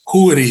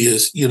who it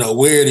is, you know,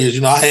 where it is.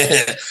 You know,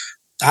 I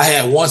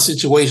had one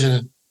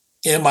situation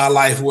in my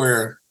life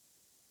where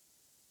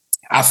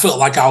I felt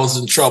like I was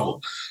in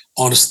trouble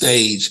on the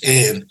stage,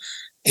 and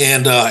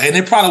And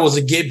it probably was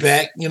a get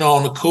back,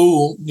 on the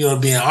cool,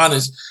 being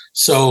honest.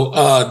 So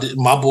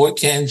my boy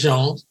Ken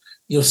Jones,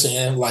 you know what I'm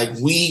saying? Like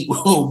we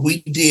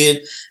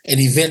did an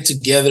event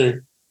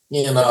together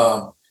in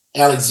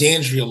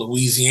Alexandria,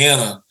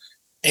 Louisiana.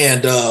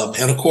 And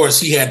of course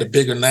he had the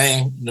bigger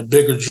name and the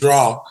bigger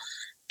draw.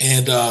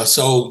 And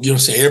so, you know what I'm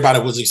saying, everybody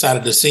was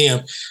excited to see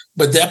him.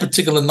 But that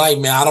particular night,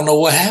 man, I don't know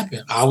what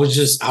happened. I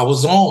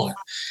was on.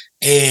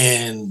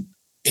 And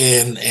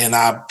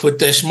I put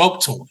that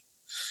smoke to him.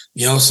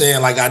 You know what I'm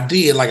saying? Like I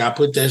did, like I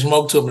put that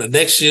smoke to him. The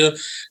next year,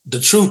 the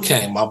truth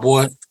came. My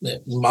boy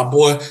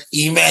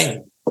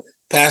Emmanuel,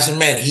 Pastor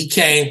Manny, he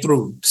came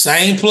through,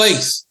 same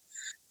place.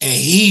 And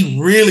he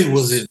really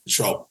was in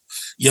trouble.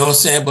 You know what I'm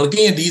saying? But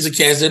again, these are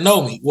cats that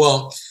know me.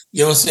 Well,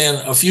 you know what I'm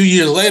saying? A few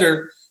years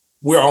later,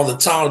 we're on the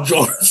Tom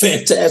Jordan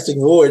Fantastic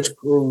Voyage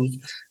cruise,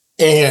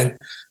 and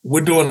we're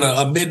doing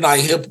a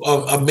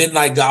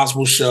midnight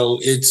gospel show.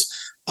 It's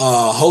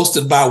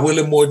hosted by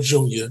Willie Moore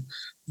Jr.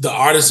 The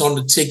artists on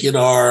the ticket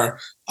are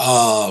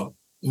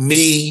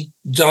me,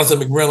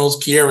 Jonathan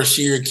McReynolds, Kiara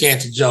Shear,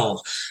 Canty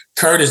Jones.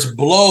 Curtis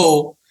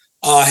Blow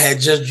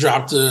had just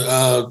dropped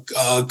a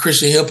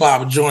Christian hip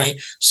hop joint,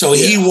 so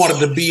he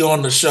wanted to be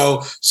on the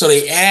show. So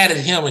they added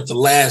him at the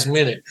last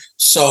minute.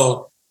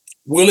 So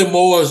Willie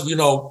Moore's,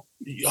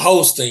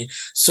 hosting.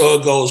 So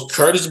it goes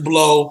Curtis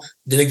Blow,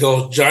 then it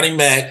goes Johnny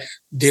Mac,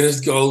 then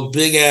it goes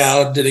Big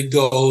Al, then it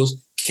goes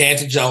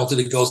Canty Jones, then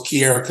it goes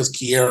Kiara, because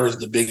Kiara is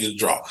the biggest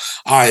draw.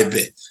 I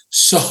bet.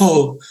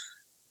 So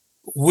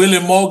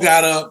Willie Moore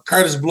got up,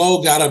 Curtis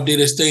Blow got up, did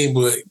his thing,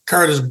 but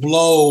Curtis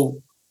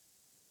Blow's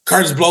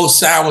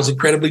sound was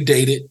incredibly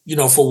dated,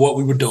 for what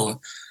we were doing.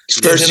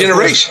 First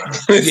generation.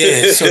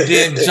 Yeah. So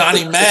then John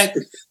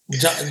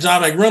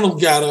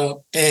McReynolds got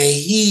up, and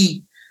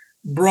he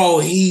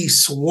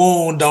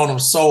swooned on him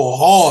so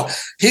hard.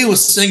 He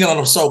was singing on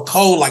him so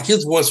cold, like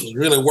his voice was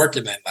really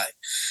working that night.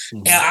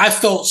 Mm-hmm. And I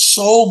felt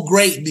so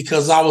great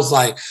because I was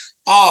like,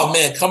 oh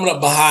man, coming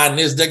up behind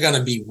this, they're going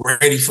to be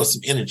ready for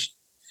some energy.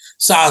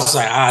 So I was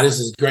like, this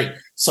is great.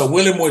 So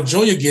Willie Moore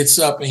Jr. gets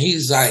up and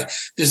he's like,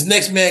 this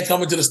next man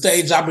coming to the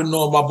stage, I've been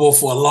knowing my boy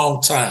for a long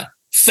time.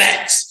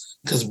 Facts.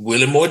 Because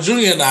Willie Moore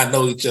Jr. and I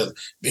know each other.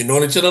 Been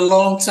knowing each other a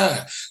long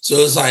time. So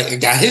it's like, it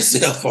got his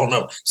cell phone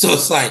up. So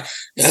it's like,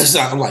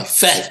 I'm like,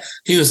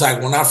 facts. He was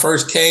like, when I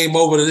first came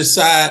over to this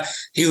side,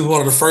 he was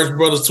one of the first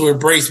brothers to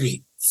embrace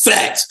me.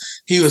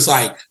 Facts. He was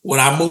like, when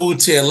I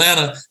moved to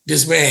Atlanta,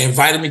 this man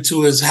invited me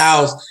to his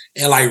house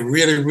and like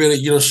really, really,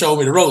 showed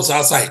me the ropes. So I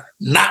was like,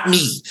 not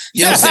me.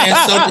 You know what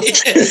I'm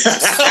saying?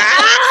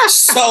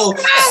 So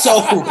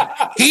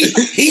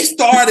he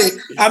started,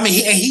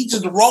 he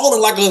just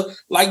rolling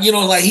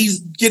like he's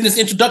getting his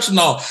introduction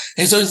on.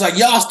 And so he's like,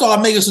 y'all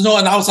start making some noise.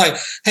 And I was like,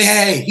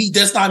 hey,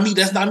 that's not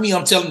me.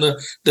 I'm telling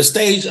the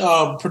stage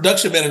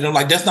production manager, I'm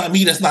like, that's not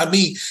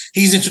me.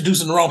 He's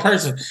introducing the wrong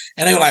person.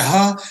 And they were like,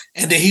 huh?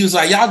 And then he was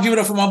like, y'all give it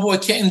up for my boy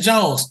Kenton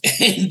Jones.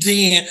 And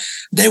then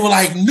they were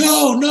like,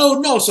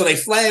 no. So they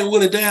flagged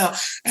Willie down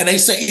and they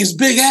say, it's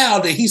Big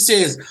Al. Then he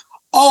says,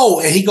 oh,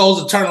 and he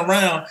goes to turn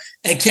around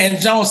and Ken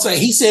Jones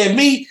he said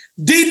me,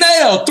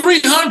 D-Nail,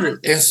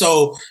 300. And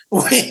so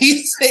when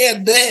he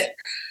said that,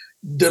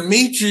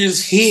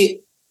 Demetrius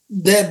hit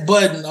that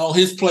button on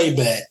his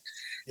playback.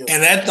 Yep.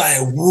 And that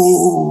thing,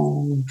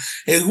 woo.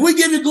 And we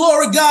give you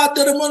glory, God.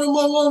 He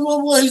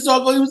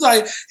was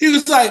like,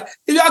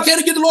 if y'all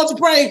can't get the Lord to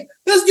pray,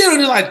 let's get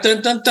it. Like,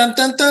 dun, dun, dun,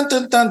 dun, dun,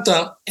 dun, dun,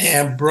 dun.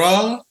 And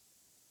bruh,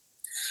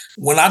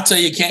 when I tell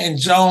you Canton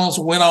Jones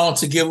went on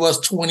to give us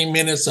 20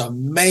 minutes of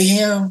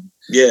mayhem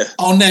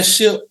on that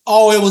ship,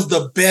 it was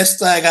the best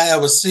thing I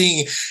ever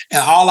seen.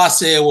 And all I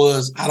said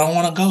was, I don't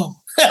want to go.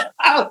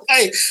 I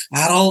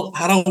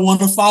don't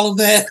want to follow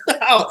that.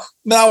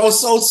 Man, I was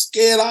so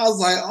scared. I was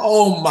like,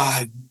 oh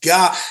my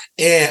God.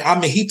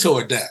 And he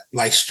tore it down,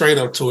 like straight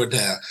up tore it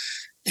down.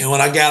 And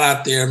when I got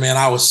out there, man,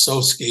 I was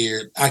so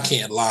scared. I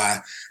can't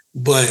lie.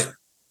 But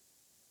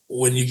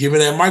when you give me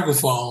that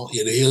microphone,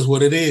 it is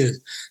what it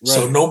is. Right.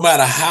 So no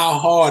matter how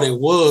hard it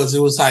was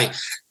like,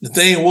 the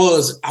thing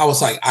was, I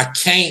was like, I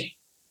can't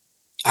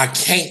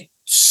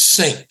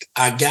sink.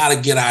 I gotta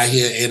get out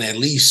here and at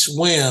least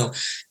swim,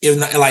 if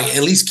not, like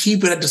at least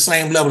keep it at the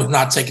same level, if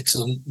not take it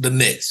to the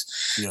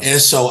next. Yeah.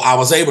 And so I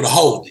was able to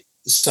hold it.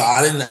 So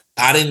I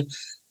didn't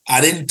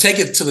take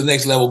it to the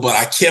next level, but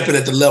I kept it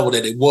at the level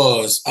that it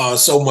was.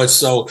 So much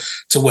so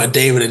to where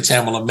David and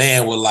Tamala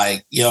Mann were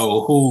like,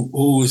 yo,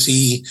 who is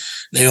he?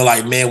 They were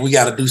like, man, we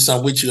got to do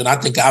something with you. And I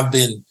think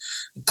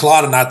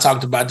Claude and I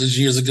talked about this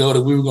years ago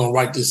that we were going to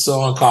write this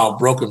song called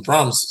Broken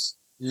Promises.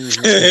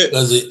 Mm-hmm.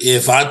 Because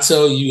if I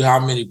tell you how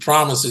many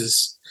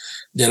promises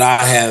that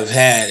I have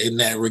had in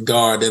that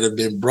regard that have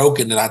been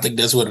broken, then I think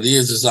that's what it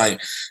is. It's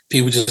like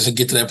people just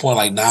get to that point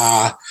like,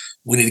 nah,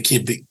 we need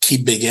to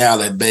keep Big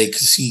Al at bay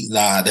because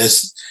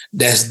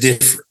that's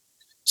different.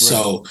 Right.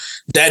 So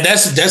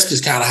that's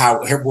just kind of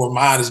how where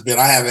mine has been.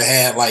 I haven't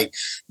had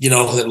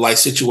like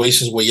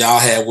situations where y'all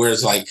had where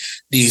it's like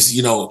these,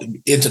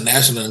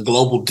 international and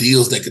global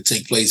deals that could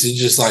take place. It's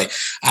just like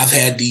I've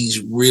had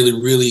these really,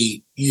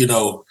 really,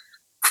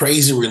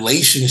 crazy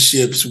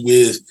relationships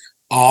with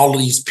all of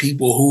these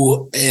people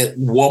who at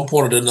one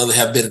point or another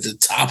have been at the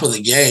top of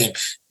the game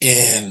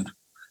and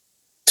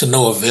to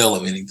no avail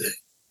of anything.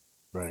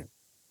 Right.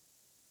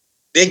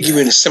 They're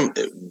giving some,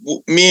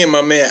 me and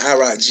my man, I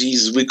Rock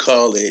Jesus, we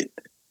call it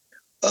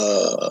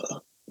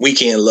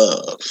weekend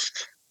love.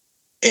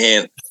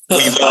 And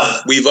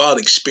we've all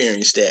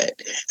experienced that.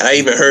 And I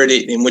even heard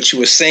it in what you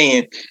were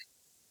saying.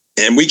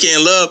 And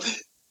weekend love,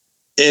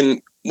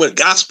 and what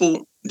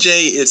gospel,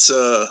 Jay, it's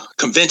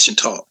convention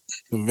talk.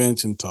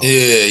 Convention talk.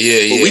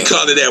 Yeah. But we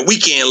call it that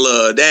weekend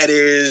love. That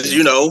is,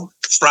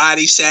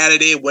 Friday,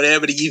 Saturday,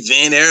 whatever the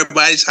event,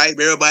 everybody's hype,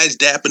 everybody's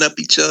dapping up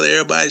each other,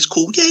 everybody's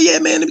cool. Yeah,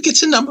 man, let me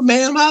get your number,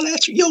 man. Holler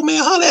at you. Yo,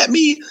 man, holler at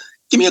me.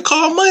 Give me a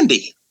call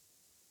Monday.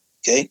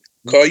 Okay?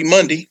 Call you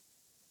Monday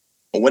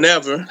or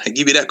whenever. I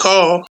give you that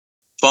call.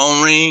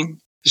 Phone ring,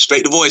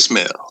 straight to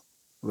voicemail.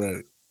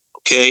 Right.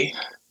 Okay.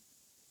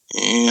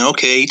 And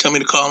okay, you tell me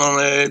to call him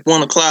at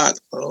 1 o'clock.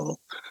 So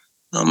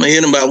I'm gonna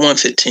hit him about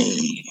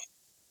 1:15.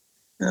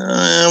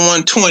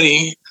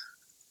 1:20.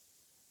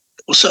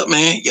 What's up,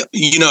 man?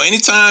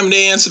 Anytime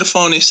they answer the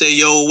phone, they say,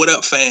 "Yo, what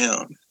up,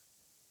 fam?"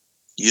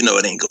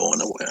 It ain't going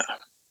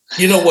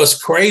nowhere. What's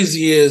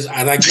crazy is,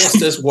 and I guess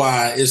that's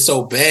why it's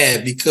so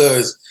bad,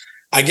 because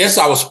I guess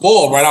I was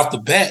spoiled right off the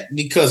bat,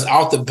 because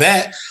off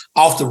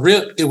the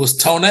rip, it was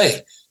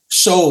Tone.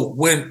 So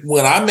when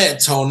I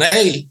met Tone,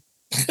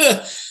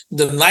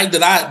 the night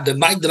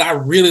that I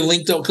really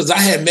linked up, because I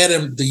had met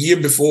him the year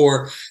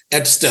before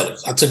at the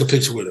Stellars. I took a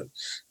picture with him.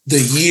 The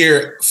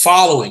year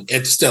following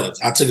at the Stellars,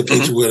 I took a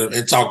picture with him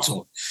and talked to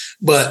him.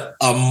 But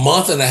a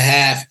month and a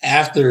half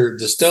after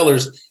the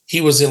Stellars, he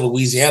was in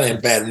Louisiana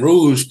in Baton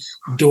Rouge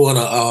doing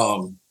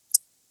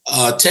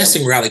a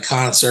testing rally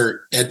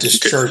concert at this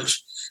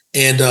church.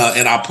 And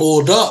I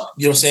pulled up,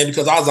 because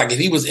I was like, if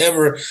he was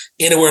ever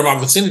anywhere in my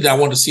vicinity, I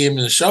wanted to see him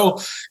in the show.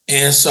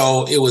 And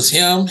so it was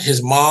him,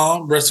 his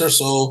mom, rest her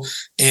soul,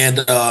 and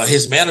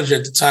his manager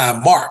at the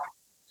time, Mark.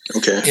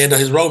 Okay. And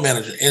his road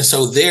manager. And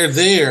so they're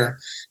there.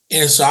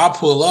 And so I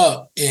pull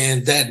up,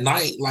 and that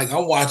night, like,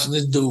 I'm watching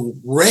this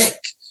dude wreck.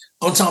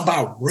 I'm talking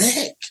about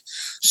wreck.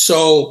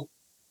 So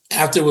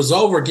after it was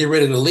over, get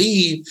ready to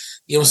leave,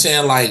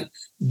 like,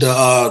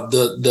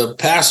 the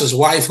pastor's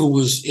wife, who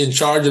was in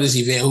charge of this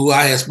event, who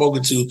I had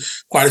spoken to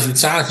quite a few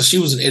times because she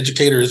was an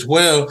educator as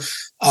well.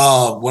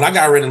 When I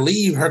got ready to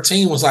leave, her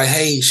team was like,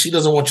 "Hey, she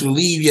doesn't want you to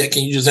leave yet.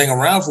 Can you just hang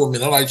around for a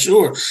minute?" I'm like,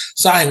 "Sure."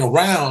 So I hang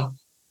around.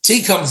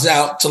 T comes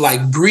out to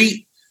like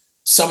greet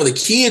some of the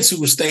kids who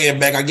were staying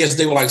back. I guess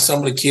they were like some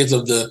of the kids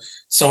of the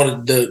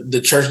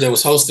church that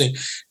was hosting.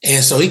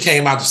 And so he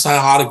came out to sign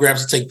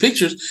autographs and take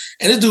pictures.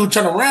 And this dude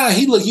turned around.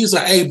 He was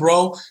like, "Hey,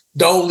 bro,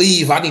 don't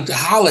leave. I need to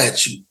holler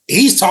at you."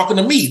 He's talking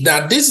to me.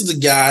 Now, this is a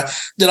guy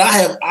that I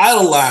have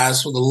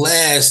idolized for the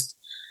last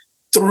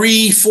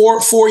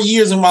 4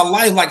 years of my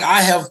life. Like,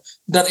 I have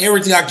done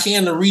everything I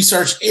can to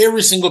research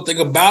every single thing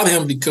about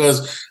him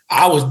because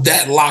I was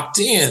that locked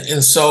in.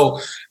 And so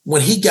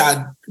when he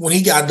got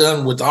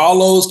done with all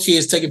those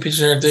kids taking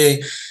pictures and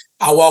everything,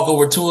 I walk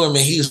over to him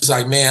and he's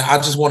like, "Man, I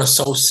just want to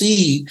sow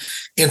seed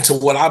into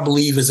what I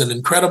believe is an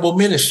incredible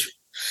ministry."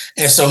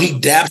 And so he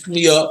dapped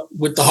me up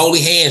with the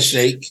holy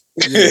handshake.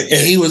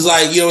 And he was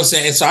like, you know what I'm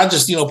saying? And so I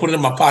just, put it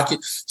in my pocket.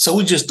 So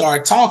we just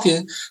started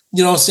talking,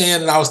 you know what I'm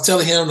saying? And I was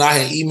telling him that I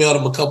had emailed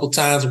him a couple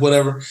times or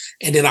whatever.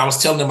 And then I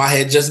was telling him I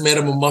had just met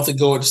him a month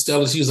ago at the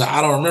Stellars. He was like,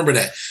 "I don't remember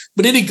that."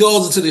 But then he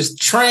goes into this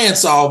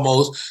trance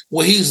almost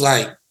where he's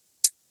like,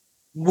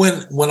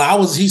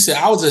 he said,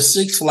 "I was at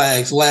Six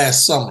Flags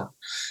last summer.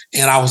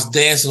 And I was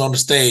dancing on the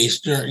stage.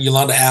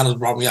 Yolanda Adams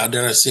brought me out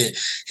there and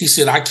he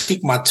said, I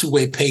kicked my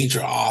two-way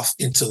pager off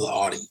into the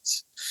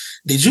audience.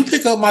 Did you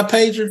pick up my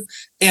pager?"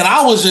 And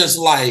I was just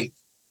like,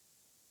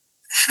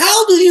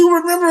 how do you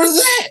remember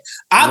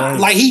that?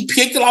 Like, he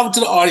picked it off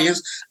into the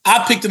audience.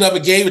 I picked it up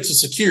and gave it to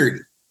security.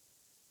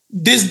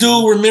 This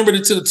dude remembered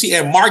it to the T,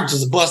 and Mark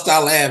just bust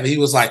out laughing. He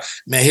was like,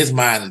 "Man, his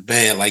mind is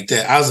bad like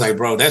that." I was like,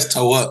 "Bro, that's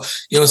toe up."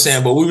 You know what I'm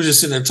saying? But we were just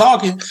sitting there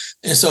talking.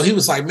 And so he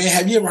was like, "Man,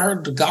 have you ever heard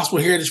of the Gospel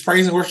Heritage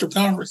Praise and Worship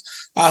Conference?"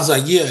 I was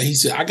like, "Yeah." He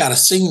said, "I got to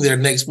sing there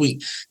next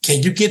week.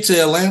 Can you get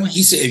to Atlanta?"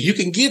 He said, "If you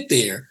can get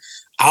there,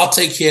 I'll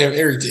take care of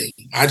everything.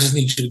 I just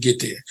need you to get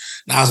there."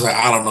 And I was like,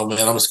 "I don't know,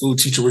 man. I'm a school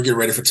teacher. We're getting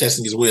ready for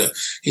testing as well."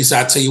 He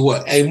said, "I tell you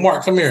what, hey,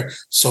 Mark, come here."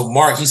 So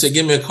Mark, he said,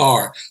 "Give me a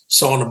card."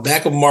 So on the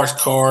back of Mark's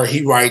card,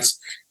 he writes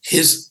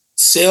his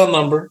cell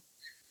number,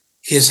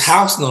 his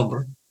house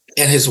number,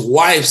 and his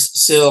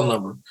wife's cell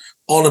number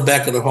on the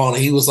back of the phone.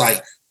 And he was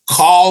like,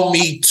 "Call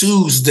me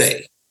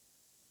Tuesday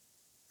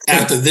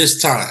after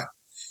this time."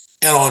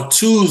 And on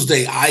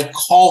Tuesday, I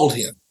called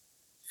him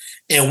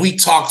and we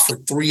talked for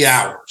 3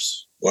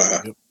 hours.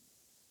 Wow.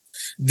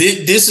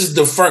 This is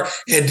the first.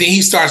 And then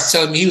he starts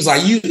telling me, he was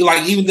like,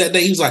 even that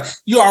day, he was like,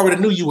 "You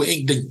already knew you were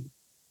ink, didn't you?"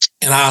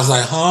 And I was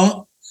like,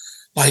 "Huh?"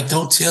 Like,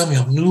 "Don't tell me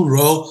I'm new,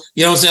 bro."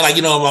 You know what I'm saying? Like,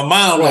 in my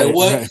mind, like,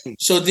 what? Right.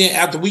 So then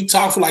after we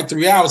talked for like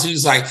 3 hours, he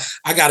was like,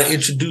 "I got to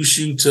introduce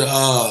you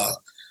to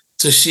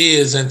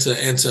Shiz and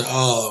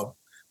to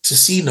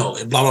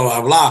C-Note and blah, blah,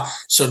 blah, blah."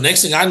 So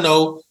next thing I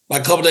know,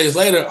 Like a couple days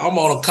later, I'm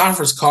on a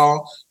conference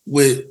call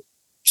with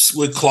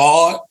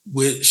Claude,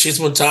 with Shit's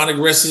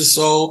Montana, rest of his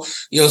soul,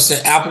 you know what I'm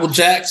saying, Apple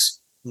Jacks,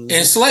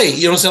 and Slade.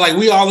 You know what I'm saying? Like,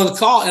 we all in the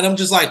call, and I'm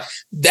just like,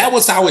 that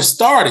was how it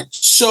started.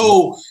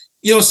 So,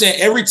 you know what I'm saying,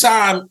 every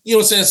time, you know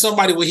what I'm saying,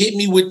 somebody would hit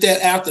me with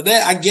that after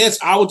that, I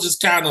guess I was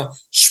just kind of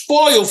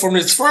spoiled from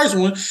this first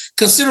one,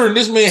 considering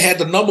this man had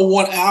the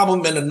 #1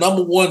 album and the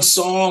 #1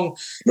 song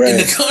in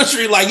the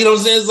country. Like, you know what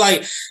I'm saying?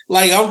 It's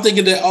like I'm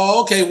thinking that,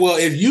 oh, okay, well,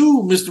 if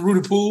you, Mr.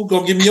 Rudy Poo,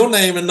 gonna give me your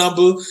name and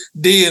number,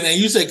 then, and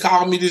you say,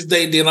 call me this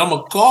day, then I'm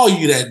gonna call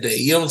you that day.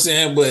 You know what I'm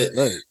saying? But,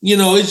 you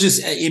know, it's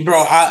just,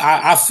 bro,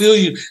 I feel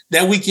you.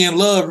 That Weekend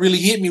Love really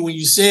hit me when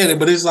you said it,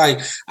 but it's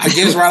like, I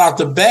guess right off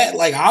the bat,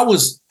 like, I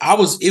was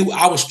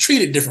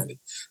treated differently.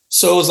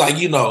 So it's like,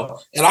 you know,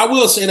 and I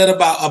will say that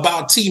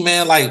about T,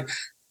 man, like,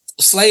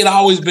 Slade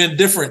always been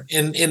different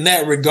in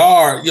that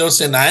regard. You know what I'm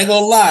saying? I ain't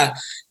gonna lie.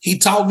 He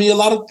taught me a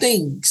lot of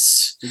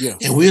things. Yeah.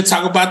 And we'll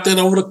talk about that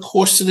over the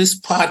course of this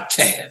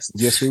podcast.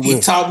 Yes, we will. He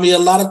taught me a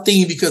lot of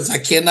things, because I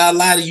cannot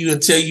lie to you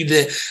and tell you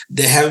that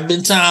there haven't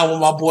been time when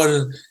my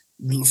boy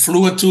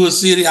flew into a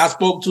city. I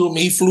spoke to him.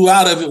 He flew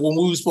out of it when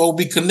we were supposed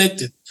to be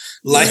connected.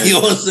 Like, you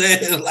know what I'm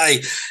saying?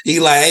 Like, he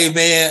like, hey,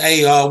 man,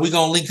 hey, we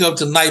going to link up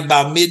tonight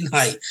by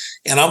midnight.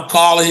 And I'm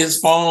calling his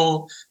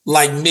phone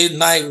like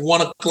midnight,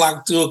 1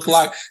 o'clock, 2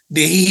 o'clock.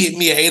 Then he hit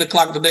me at 8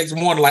 o'clock the next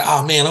morning, like,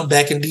 oh, man, I'm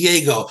back in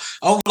Diego.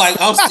 I'm like,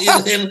 I'm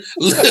still in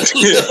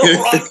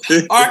Little Rock,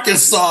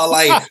 Arkansas.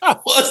 Like,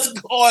 what's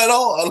going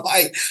on?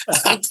 Like,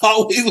 I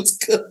thought we was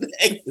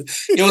connected.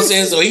 You know what I'm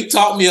saying? So he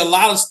taught me a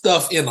lot of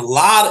stuff in a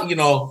lot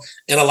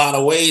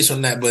of ways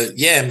from that. But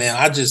yeah,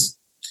 man,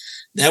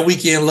 that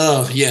Weekend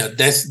Love, yeah,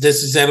 that's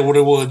exactly what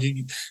it was.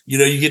 You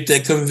know, you get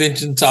that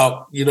convention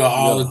talk, you know,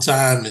 all the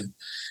time,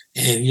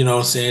 and you know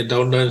what I'm saying,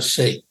 don't nothing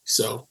shake.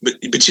 So,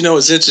 but you know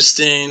what's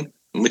interesting,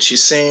 what you're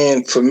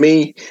saying for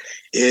me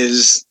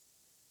is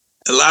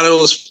a lot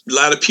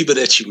of people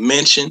that you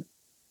mentioned,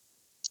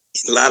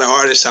 a lot of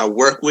artists I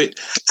work with,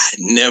 I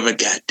never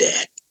got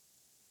that.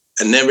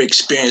 I never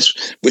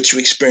experienced what you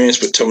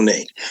experienced with Tone.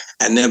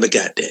 I never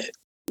got that.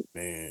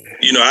 Man.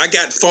 You know, I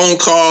got phone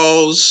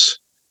calls.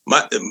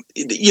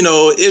 You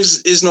know,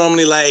 it's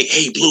normally like,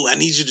 hey, Blue, I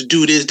need you to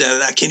do this, da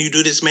da da. Can you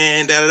do this,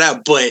 man? Da da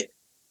da. But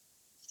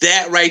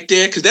that right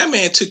there, because that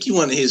man took you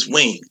under his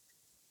wing.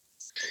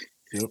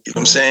 Yep. You know what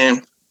I'm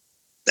saying?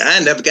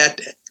 I never got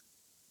that.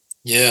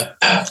 Yeah,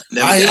 I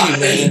hear you,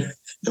 man.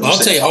 But I'll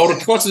tell you, over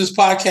the course of this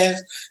podcast,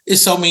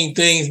 it's so many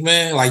things,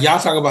 man. Like, y'all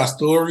talk about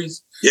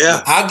stories.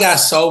 Yeah, I got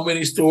so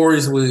many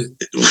stories with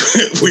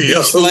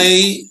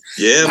Slade.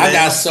 Yeah, I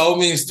got so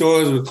many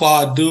stories with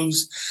Claude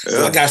Deuce.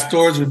 Yeah. I got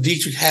stories with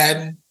Dietrich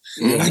Haddon.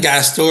 Mm-hmm. I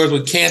got stories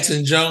with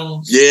Canton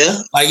Jones. Yeah,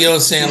 like, you know what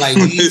I'm saying. Like,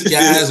 these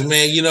guys,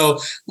 man. You know,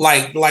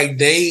 like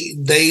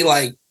they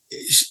like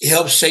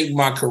helped shape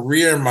my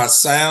career and my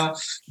sound,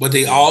 but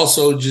they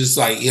also just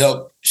like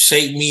helped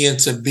shape me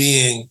into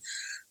being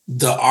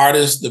the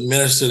artist, the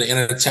minister, the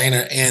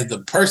entertainer, and the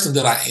person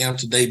that I am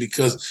today,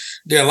 because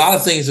there are a lot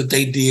of things that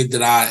they did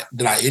that I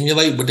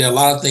emulate, but there are a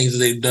lot of things that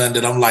they've done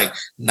that I'm like,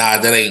 nah,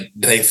 that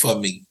ain't for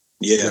me.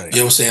 Yeah. You know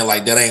what I'm saying?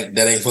 Like, that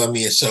ain't for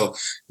me. And so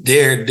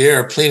there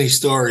are plenty of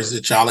stories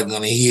that y'all are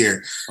gonna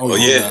hear. Oh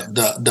yeah.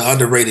 The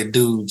Underrated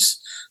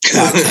Dudes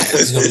podcast.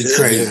 It's gonna be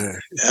crazy. Yeah.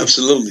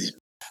 Absolutely.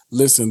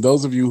 Listen,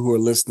 those of you who are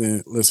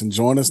listening,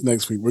 join us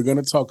next week. We're going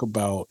to talk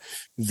about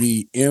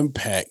the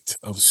impact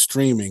of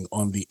streaming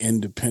on the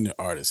independent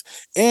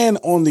artists and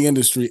on the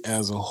industry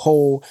as a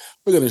whole.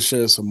 We're going to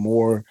share some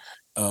more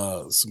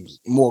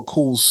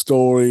cool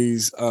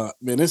stories.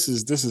 Man, this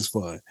is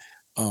fun.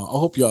 I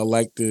hope y'all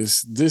like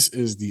this. This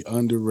is the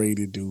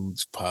Underrated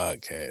Dudes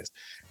podcast.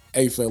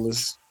 Hey,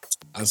 fellas,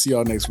 I'll see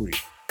y'all next week.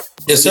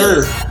 Yes,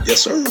 sir.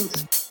 Yes, sir.